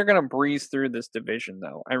 I think they're going to breeze through this division,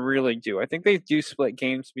 though. I really do. I think they do split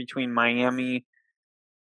games between Miami,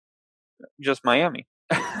 just Miami.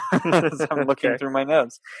 As I'm looking through my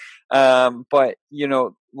notes. But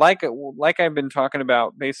like I've been talking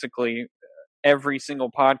about, basically every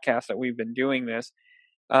single podcast that we've been doing this,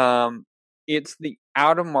 it's the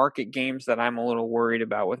out of market games that I'm a little worried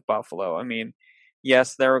about with Buffalo. I mean,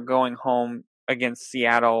 yes, they're going home against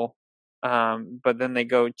Seattle, but then they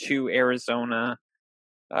go to Arizona.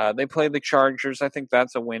 They play the Chargers. I think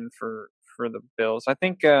that's a win for the Bills. I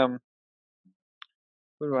think who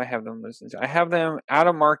do I have them losing to? I have them out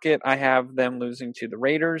of market. I have them losing to the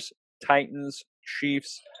Raiders, Titans,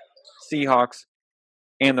 Chiefs, Seahawks,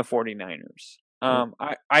 and the 49ers.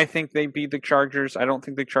 I think they beat the Chargers. I don't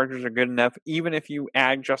think the Chargers are good enough, even if you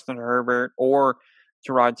add Justin Herbert or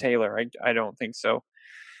Tyrod Taylor. I don't think so.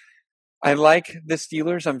 I like the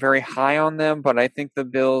Steelers. I'm very high on them, but I think the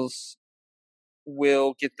Bills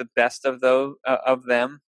will get the best of them.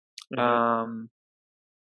 Mm-hmm.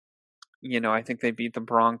 I think they beat the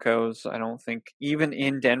Broncos. I don't think, even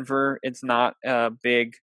in Denver, it's not a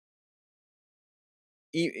big.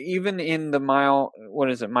 Even in the Mile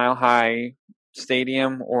High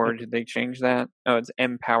Stadium, or did they change that? Oh, it's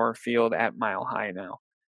Empower Field at Mile High now.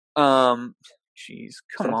 Jeez,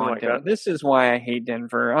 come Something on, like Denver. that. This is why I hate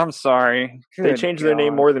Denver. I'm sorry. They changed their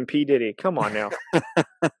name more than P. Diddy. Come on now.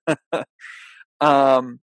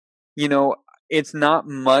 It's not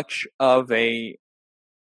much of a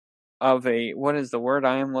what is the word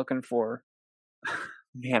I am looking for?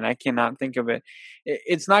 Man, I cannot think of it.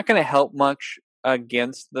 It's not going to help much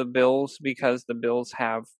against the Bills because the Bills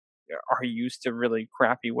are used to really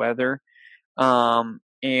crappy weather.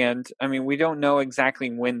 And I mean, we don't know exactly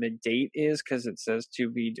when the date is because it says to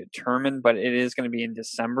be determined, but it is going to be in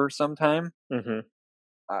December sometime. Mm-hmm.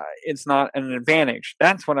 It's not an advantage.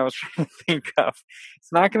 That's what I was trying to think of.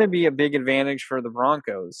 It's not going to be a big advantage for the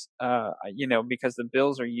Broncos, because the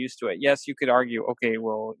Bills are used to it. Yes, you could argue, okay,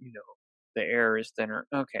 well, the air is thinner.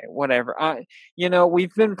 Okay, whatever.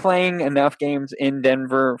 We've been playing enough games in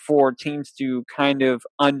Denver for teams to kind of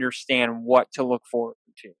understand what to look forward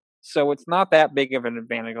to. So it's not that big of an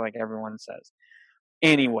advantage like everyone says.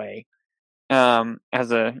 Anyway,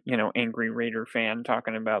 as a, angry Raider fan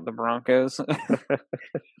talking about the Broncos.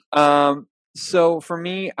 So for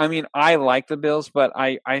me, I mean, I like the Bills, but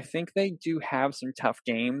I think they do have some tough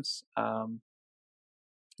games.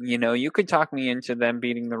 You could talk me into them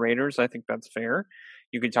beating the Raiders. I think that's fair.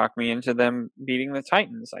 You could talk me into them beating the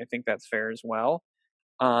Titans. I think that's fair as well.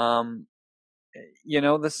 The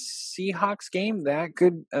Seahawks game,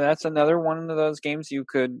 that's another one of those games you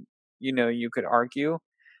could argue.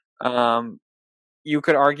 you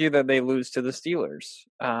could argue that they lose to the Steelers.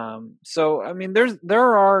 So I mean,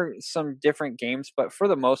 there are some different games, but for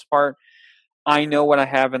the most part, I know what I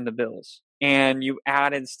have in the Bills. And you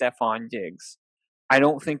added Stephon Diggs. I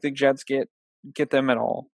don't think the Jets get them at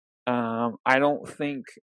all. I don't think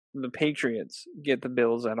the Patriots get the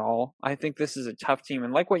Bills at all. I think this is a tough team.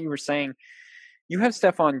 And like what you were saying, you have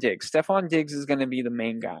Stephon Diggs. Stephon Diggs is going to be the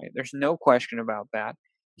main guy. There's no question about that.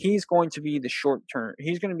 He's going to be the short term.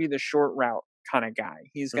 He's going to be the short route kind of guy.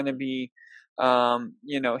 He's going to be,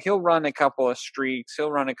 he'll run a couple of streaks.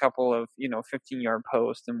 He'll run a couple of, 15-yard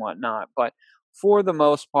posts and whatnot. But for the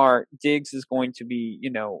most part, Diggs is going to be,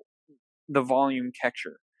 the volume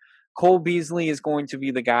catcher. Cole Beasley is going to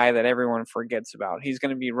be the guy that everyone forgets about. He's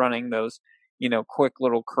going to be running those, quick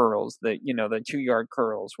little curls, the 2-yard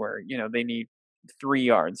curls where, they need 3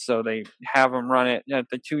 yards. So they have him run it at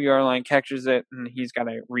the 2-yard line, catches it, and he's got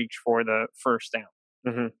to reach for the first down.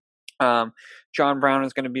 Mm-hmm. John Brown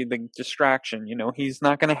is going to be the distraction. He's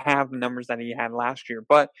not going to have the numbers that he had last year.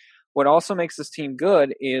 But what also makes this team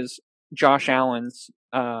good is Josh Allen's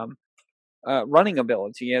running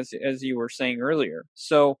ability, as you were saying earlier.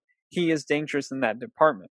 So he is dangerous in that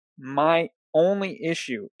department. My only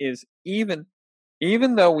issue is even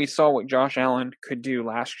though we saw what Josh Allen could do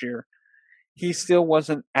last year, he still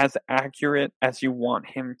wasn't as accurate as you want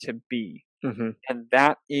him to be. Mm-hmm. And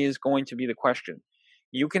that is going to be the question.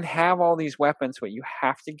 You can have all these weapons, but you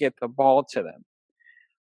have to get the ball to them.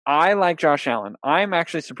 I like Josh Allen. I'm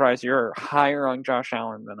actually surprised you're higher on Josh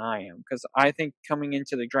Allen than I am, because I think coming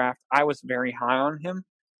into the draft, I was very high on him,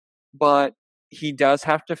 but he does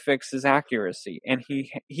have to fix his accuracy, and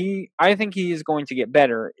I think he is going to get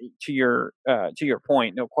better, to your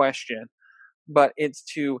point, no question. But it's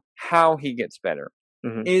to how he gets better.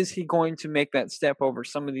 Mm-hmm. Is he going to make that step over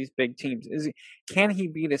some of these big teams? Can he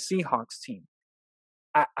beat a Seahawks team?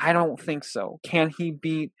 I don't think so. Can he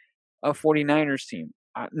beat a 49ers team?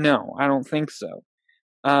 No, I don't think so.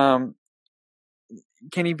 Can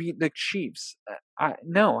he beat the Chiefs?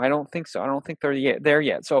 No, I don't think so. I don't think they're there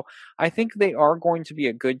yet. So I think they are going to be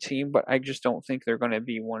a good team, but I just don't think they're going to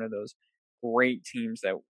be one of those great teams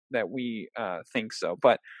that we think so.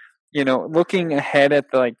 But looking ahead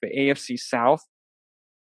at the AFC South,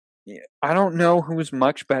 I don't know who's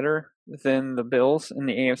much better than the Bills in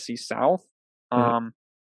the AFC South. Mm-hmm.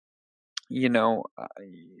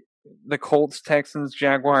 The Colts, Texans,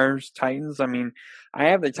 Jaguars, Titans. I mean, I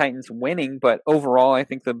have the Titans winning, but overall, I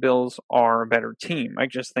think the Bills are a better team. I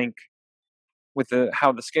just think with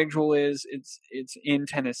how the schedule is, it's in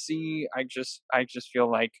Tennessee. I just feel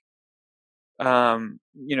like,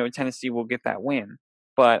 Tennessee will get that win,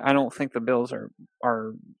 but I don't think the Bills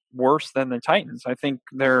are worse than the Titans. I think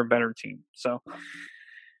they're a better team. So,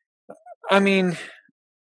 I mean,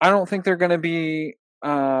 I don't think they're going to be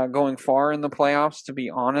going far in the playoffs, to be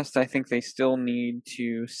honest. I think they still need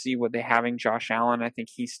to see what they have in Josh Allen. I think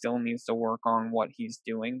he still needs to work on what he's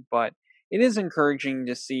doing, but it is encouraging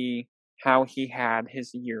to see how he had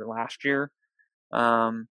his year last year.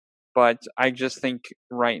 But I just think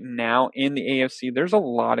right now in the AFC, there's a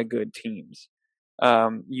lot of good teams.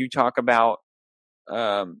 You talk about,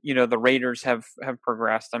 the Raiders have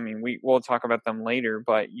progressed. I mean, we'll talk about them later,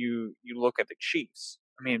 but you look at the Chiefs.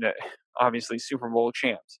 I mean, obviously Super Bowl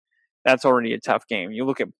champs. That's already a tough game. You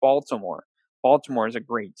look at Baltimore. Baltimore is a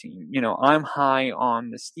great team. I'm high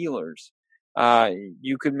on the Steelers.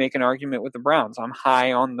 You could make an argument with the Browns. I'm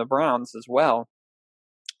high on the Browns as well.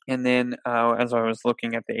 And then as I was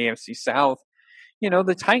looking at the AFC South,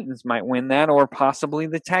 the Titans might win that, or possibly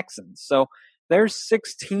the Texans. So there's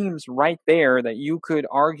 6 teams right there that you could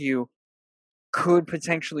argue could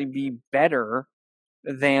potentially be better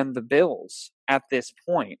than the Bills at this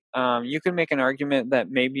point. You can make an argument that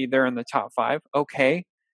maybe they're in the top 5. Okay.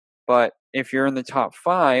 But if you're in the top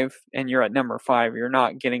 5 and you're at number 5, you're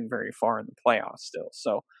not getting very far in the playoffs still.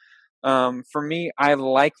 So for me, I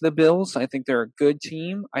like the Bills. I think they're a good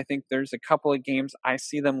team. I think there's a couple of games I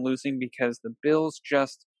see them losing because the Bills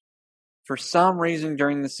just, for some reason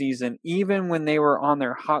during the season, even when they were on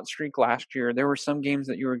their hot streak last year, there were some games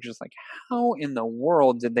that you were just like, how in the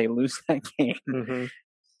world did they lose that game? Mm-hmm.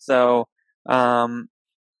 So,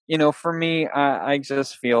 for me, I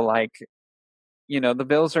just feel like, the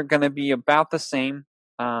Bills are going to be about the same.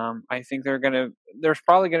 I think there's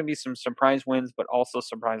probably going to be some surprise wins, but also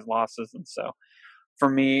surprise losses. And so for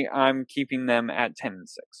me, I'm keeping them at 10-6.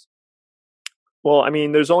 Well, I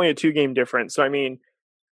mean, there's only a 2-game difference. So, I mean,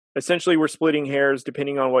 essentially we're splitting hairs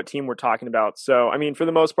depending on what team we're talking about. So, I mean, for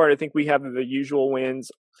the most part, I think we have the usual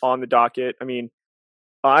wins on the docket. I mean,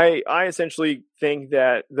 I essentially think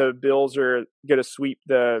that the Bills are going to sweep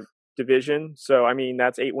the division. So, I mean,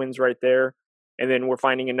 that's 8 wins right there. And then we're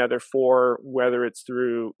finding another 4, whether it's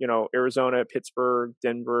through, Arizona, Pittsburgh,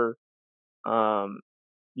 Denver,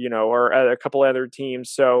 or a couple other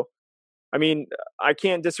teams. So, I mean, I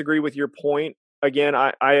can't disagree with your point. Again,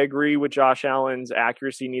 I agree with Josh Allen's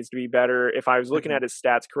accuracy needs to be better. If I was looking at his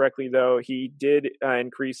stats correctly, though, he did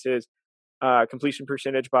increase his completion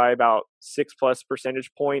percentage by about 6+ percentage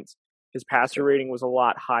points. His passer rating was a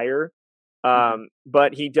lot higher.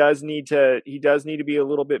 But he does need to be a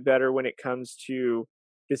little bit better when it comes to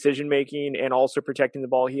decision making and also protecting the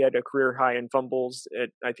ball. He had a career high in fumbles.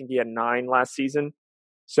 I think he had 9 last season.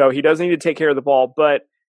 So he does need to take care of the ball. But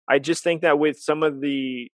I just think that with some of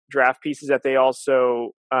the draft pieces that they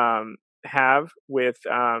also have with,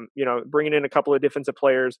 bringing in a couple of defensive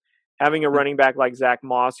players, having a running back like Zach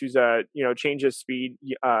Moss, who's a, change of speed,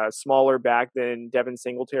 smaller back than Devin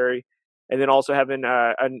Singletary. And then also having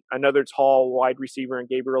another tall wide receiver in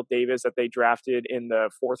Gabriel Davis that they drafted in the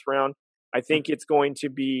 4th round. I think it's going to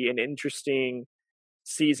be an interesting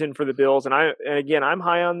season for the Bills. And again, I'm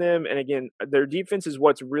high on them. And again, their defense is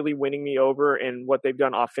what's really winning me over. And what they've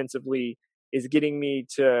done offensively is getting me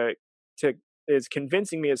is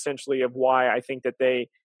convincing me essentially of why I think that they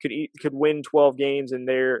could win 12 games. And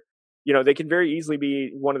they could very easily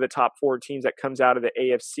be one of the top 4 teams that comes out of the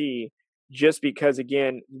AFC. Just because,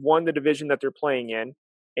 again, one, the division that they're playing in,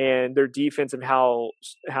 and their defense of how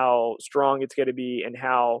strong it's going to be and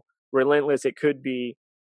how relentless it could be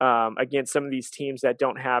against some of these teams that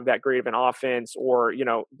don't have that great of an offense, or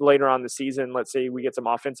later on in the season, let's say we get some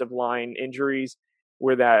offensive line injuries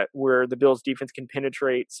where the Bills defense can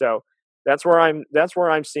penetrate. So that's where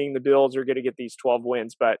I'm seeing the Bills are going to get these 12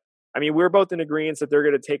 wins. But I mean, we're both in agreement that they're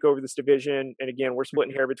going to take over this division. And again, we're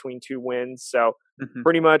splitting hair between 2 wins. So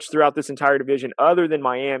pretty much throughout this entire division, other than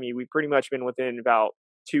Miami, we've pretty much been within about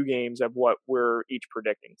 2 games of what we're each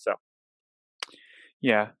predicting. So,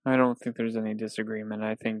 yeah, I don't think there's any disagreement.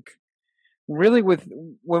 I think really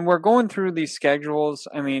when we're going through these schedules,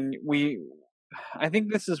 I mean, I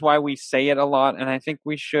think this is why we say it a lot. And I think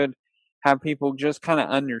we should have people just kind of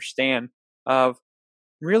understand of,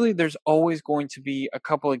 really, there's always going to be a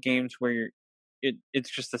couple of games where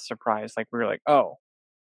it's just a surprise. Like we're like, oh,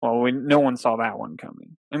 well, no one saw that one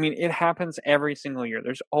coming. I mean, it happens every single year.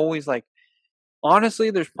 There's always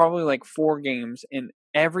honestly, there's probably 4 games in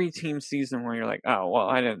every team season where you're like, oh, well,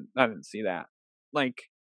 I didn't see that. Like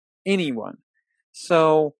anyone.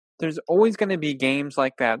 So there's always going to be games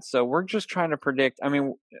like that. So we're just trying to predict. I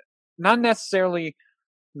mean, not necessarily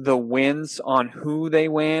the wins on who they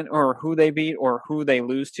win or who they beat or who they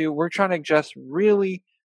lose to. We're trying to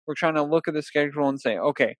look at the schedule and say,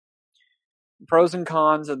 okay, pros and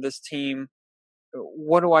cons of this team.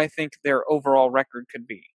 What do I think their overall record could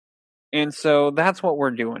be? And so that's what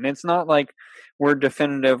we're doing. It's not like we're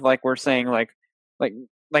definitive, like we're saying, like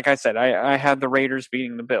I said, I had the Raiders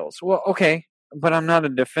beating the Bills. Well, okay, but I'm not a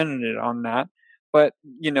definitive on that. But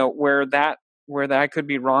where that could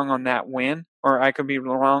be wrong on that win, or I could be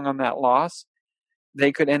wrong on that loss,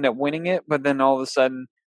 they could end up winning it, but then all of a sudden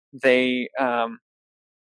they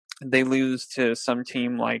lose to some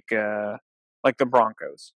team like the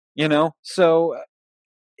Broncos, So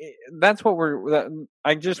that's what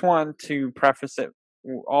I just want to preface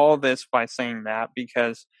all this by saying that,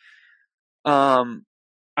 because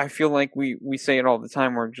I feel like we say it all the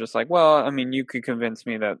time. We're just like, well, I mean, you could convince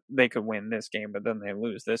me that they could win this game, but then they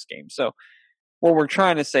lose this game. So what we're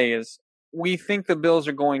trying to say is, we think the Bills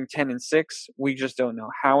are going 10-6. We just don't know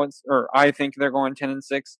how I think they're going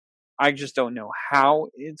 10-6. I just don't know how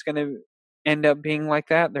it's going to end up being like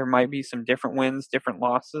that. There might be some different wins, different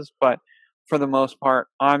losses, but for the most part,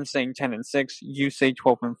 I'm saying 10-6. You say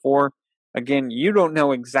 12-4. Again, you don't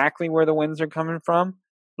know exactly where the wins are coming from,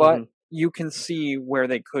 but you can see where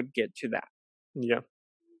they could get to that. Yeah.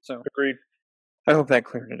 So agreed. I hope that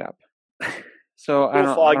cleared it up. So a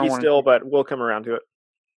little foggy still, but we'll come around to it.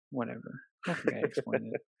 Whatever. Okay, I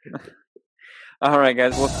explained it. All right,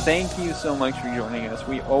 guys. Well, thank you so much for joining us.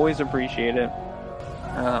 We always appreciate it.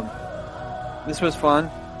 This was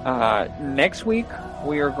fun. Next week,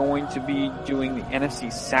 we are going to be doing the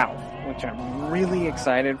NFC South, which I'm really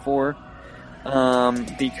excited for,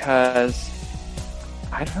 because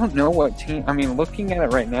I don't know what team. I mean, looking at it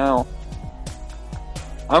right now,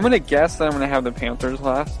 I'm going to guess that I'm going to have the Panthers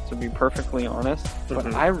last, to be perfectly honest.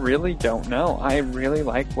 But I really don't know. I really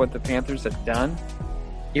like what the Panthers have done,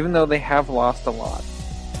 even though they have lost a lot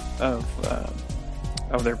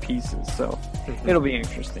of their pieces. So it'll be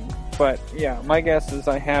interesting. But yeah, my guess is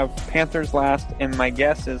I have Panthers last, and my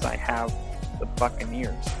guess is I have the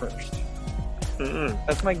Buccaneers first.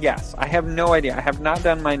 That's my guess. I have no idea. I have not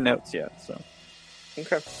done my notes yet. So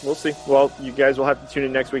okay, we'll see. Well, you guys will have to tune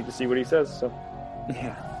in next week to see what he says. So.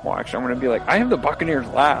 Yeah, watch. I'm going to be like, I have the Buccaneers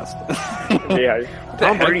last. Yeah,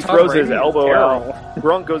 Tom Brady throws his elbow out.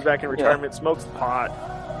 Gronk goes back in retirement, smokes the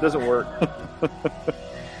pot. Doesn't work.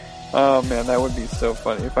 Oh man, that would be so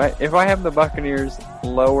funny. If I have the Buccaneers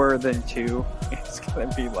lower than 2, it's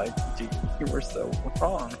gonna be like, dude, you were so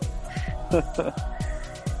wrong.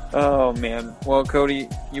 Oh man. Well, Cody,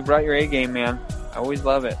 you brought your A game, man. I always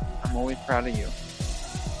love it. I'm always proud of you.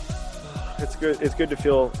 It's good. It's good to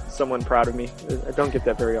feel someone proud of me. I don't get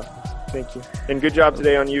that very often. Thank you. And good job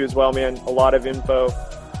today on you as well, man. A lot of info.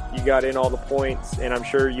 You got in all the points, and I'm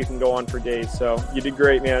sure you can go on for days. So you did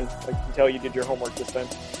great, man. I can tell you did your homework this time.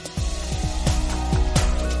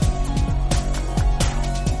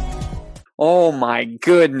 Oh my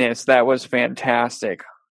goodness, that was fantastic.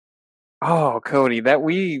 Oh, Cody, that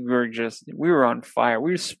we were on fire.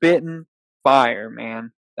 We were spitting fire,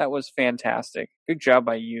 man. That was fantastic. Good job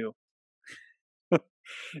by you.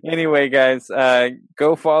 Anyway, guys,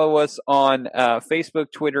 go follow us on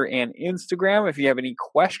Facebook, Twitter, and Instagram. If you have any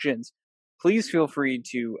questions, please feel free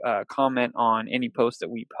to comment on any post that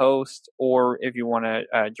we post, or if you want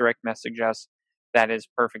to direct message us, that is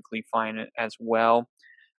perfectly fine as well.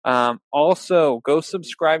 Also, go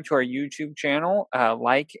subscribe to our YouTube channel,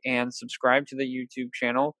 like and subscribe to the YouTube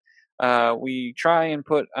channel. We try and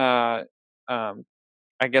put, I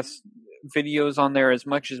guess, videos on there as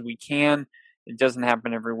much as we can. It doesn't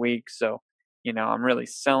happen every week, so, I'm really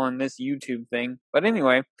selling this YouTube thing. But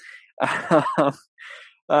anyway,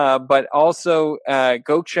 but also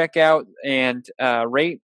go check out and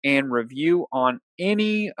rate and review on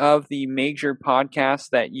any of the major podcasts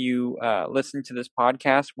that you listen to this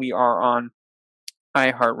podcast. We are on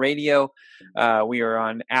iHeartRadio. We are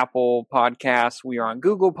on Apple Podcasts. We are on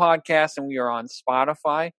Google Podcasts, and we are on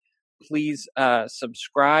Spotify. Please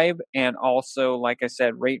subscribe, and also, like I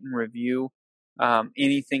said, rate and review.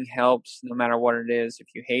 Anything helps, no matter what it is. If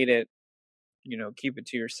you hate it, keep it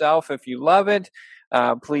to yourself. If you love it,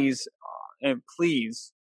 please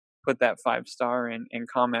put that 5-star and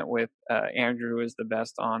comment with Andrew is the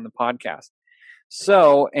best on the podcast.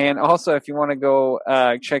 So, and also if you want to go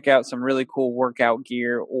check out some really cool workout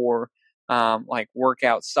gear or like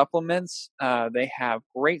workout supplements, they have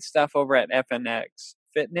great stuff over at FNX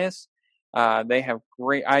Fitness. They have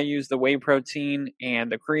I use the whey protein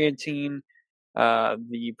and the creatine,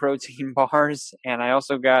 the protein bars, and I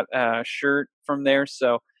also got a shirt from there.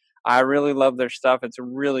 So I really love their stuff. It's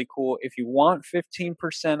really cool. If you want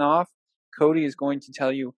 15% off, Cody is going to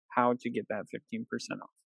tell you how to get that 15% off.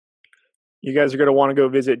 You guys are going to want to go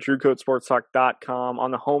visit drewcoatsportstalk.com.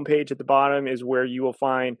 On the homepage at the bottom is where you will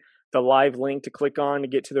find the live link to click on to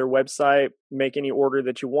get to their website, make any order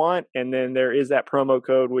that you want. And then there is that promo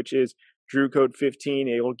code, which is DrewCode15.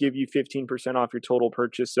 It will give you 15% off your total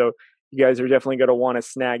purchase. So you guys are definitely going to want to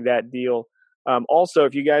snag that deal. Also,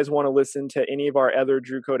 if you guys want to listen to any of our other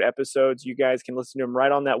Drew Code episodes, you guys can listen to them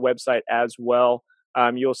right on that website as well.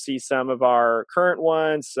 You'll see some of our current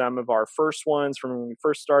ones, some of our first ones from when we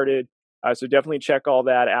first started. So definitely check all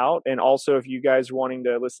that out. And also, if you guys are wanting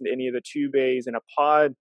to listen to any of the Two Bays and a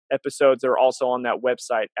Pod episodes, they're also on that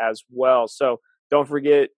website as well. So don't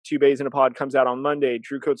forget, Two Bays and a Pod comes out on Monday.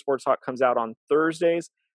 Drew Code Sports Talk comes out on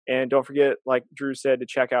Thursdays. And don't forget, like Drew said, to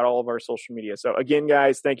check out all of our social media. So again,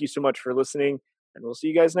 guys, thank you so much for listening, and we'll see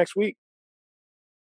you guys next week.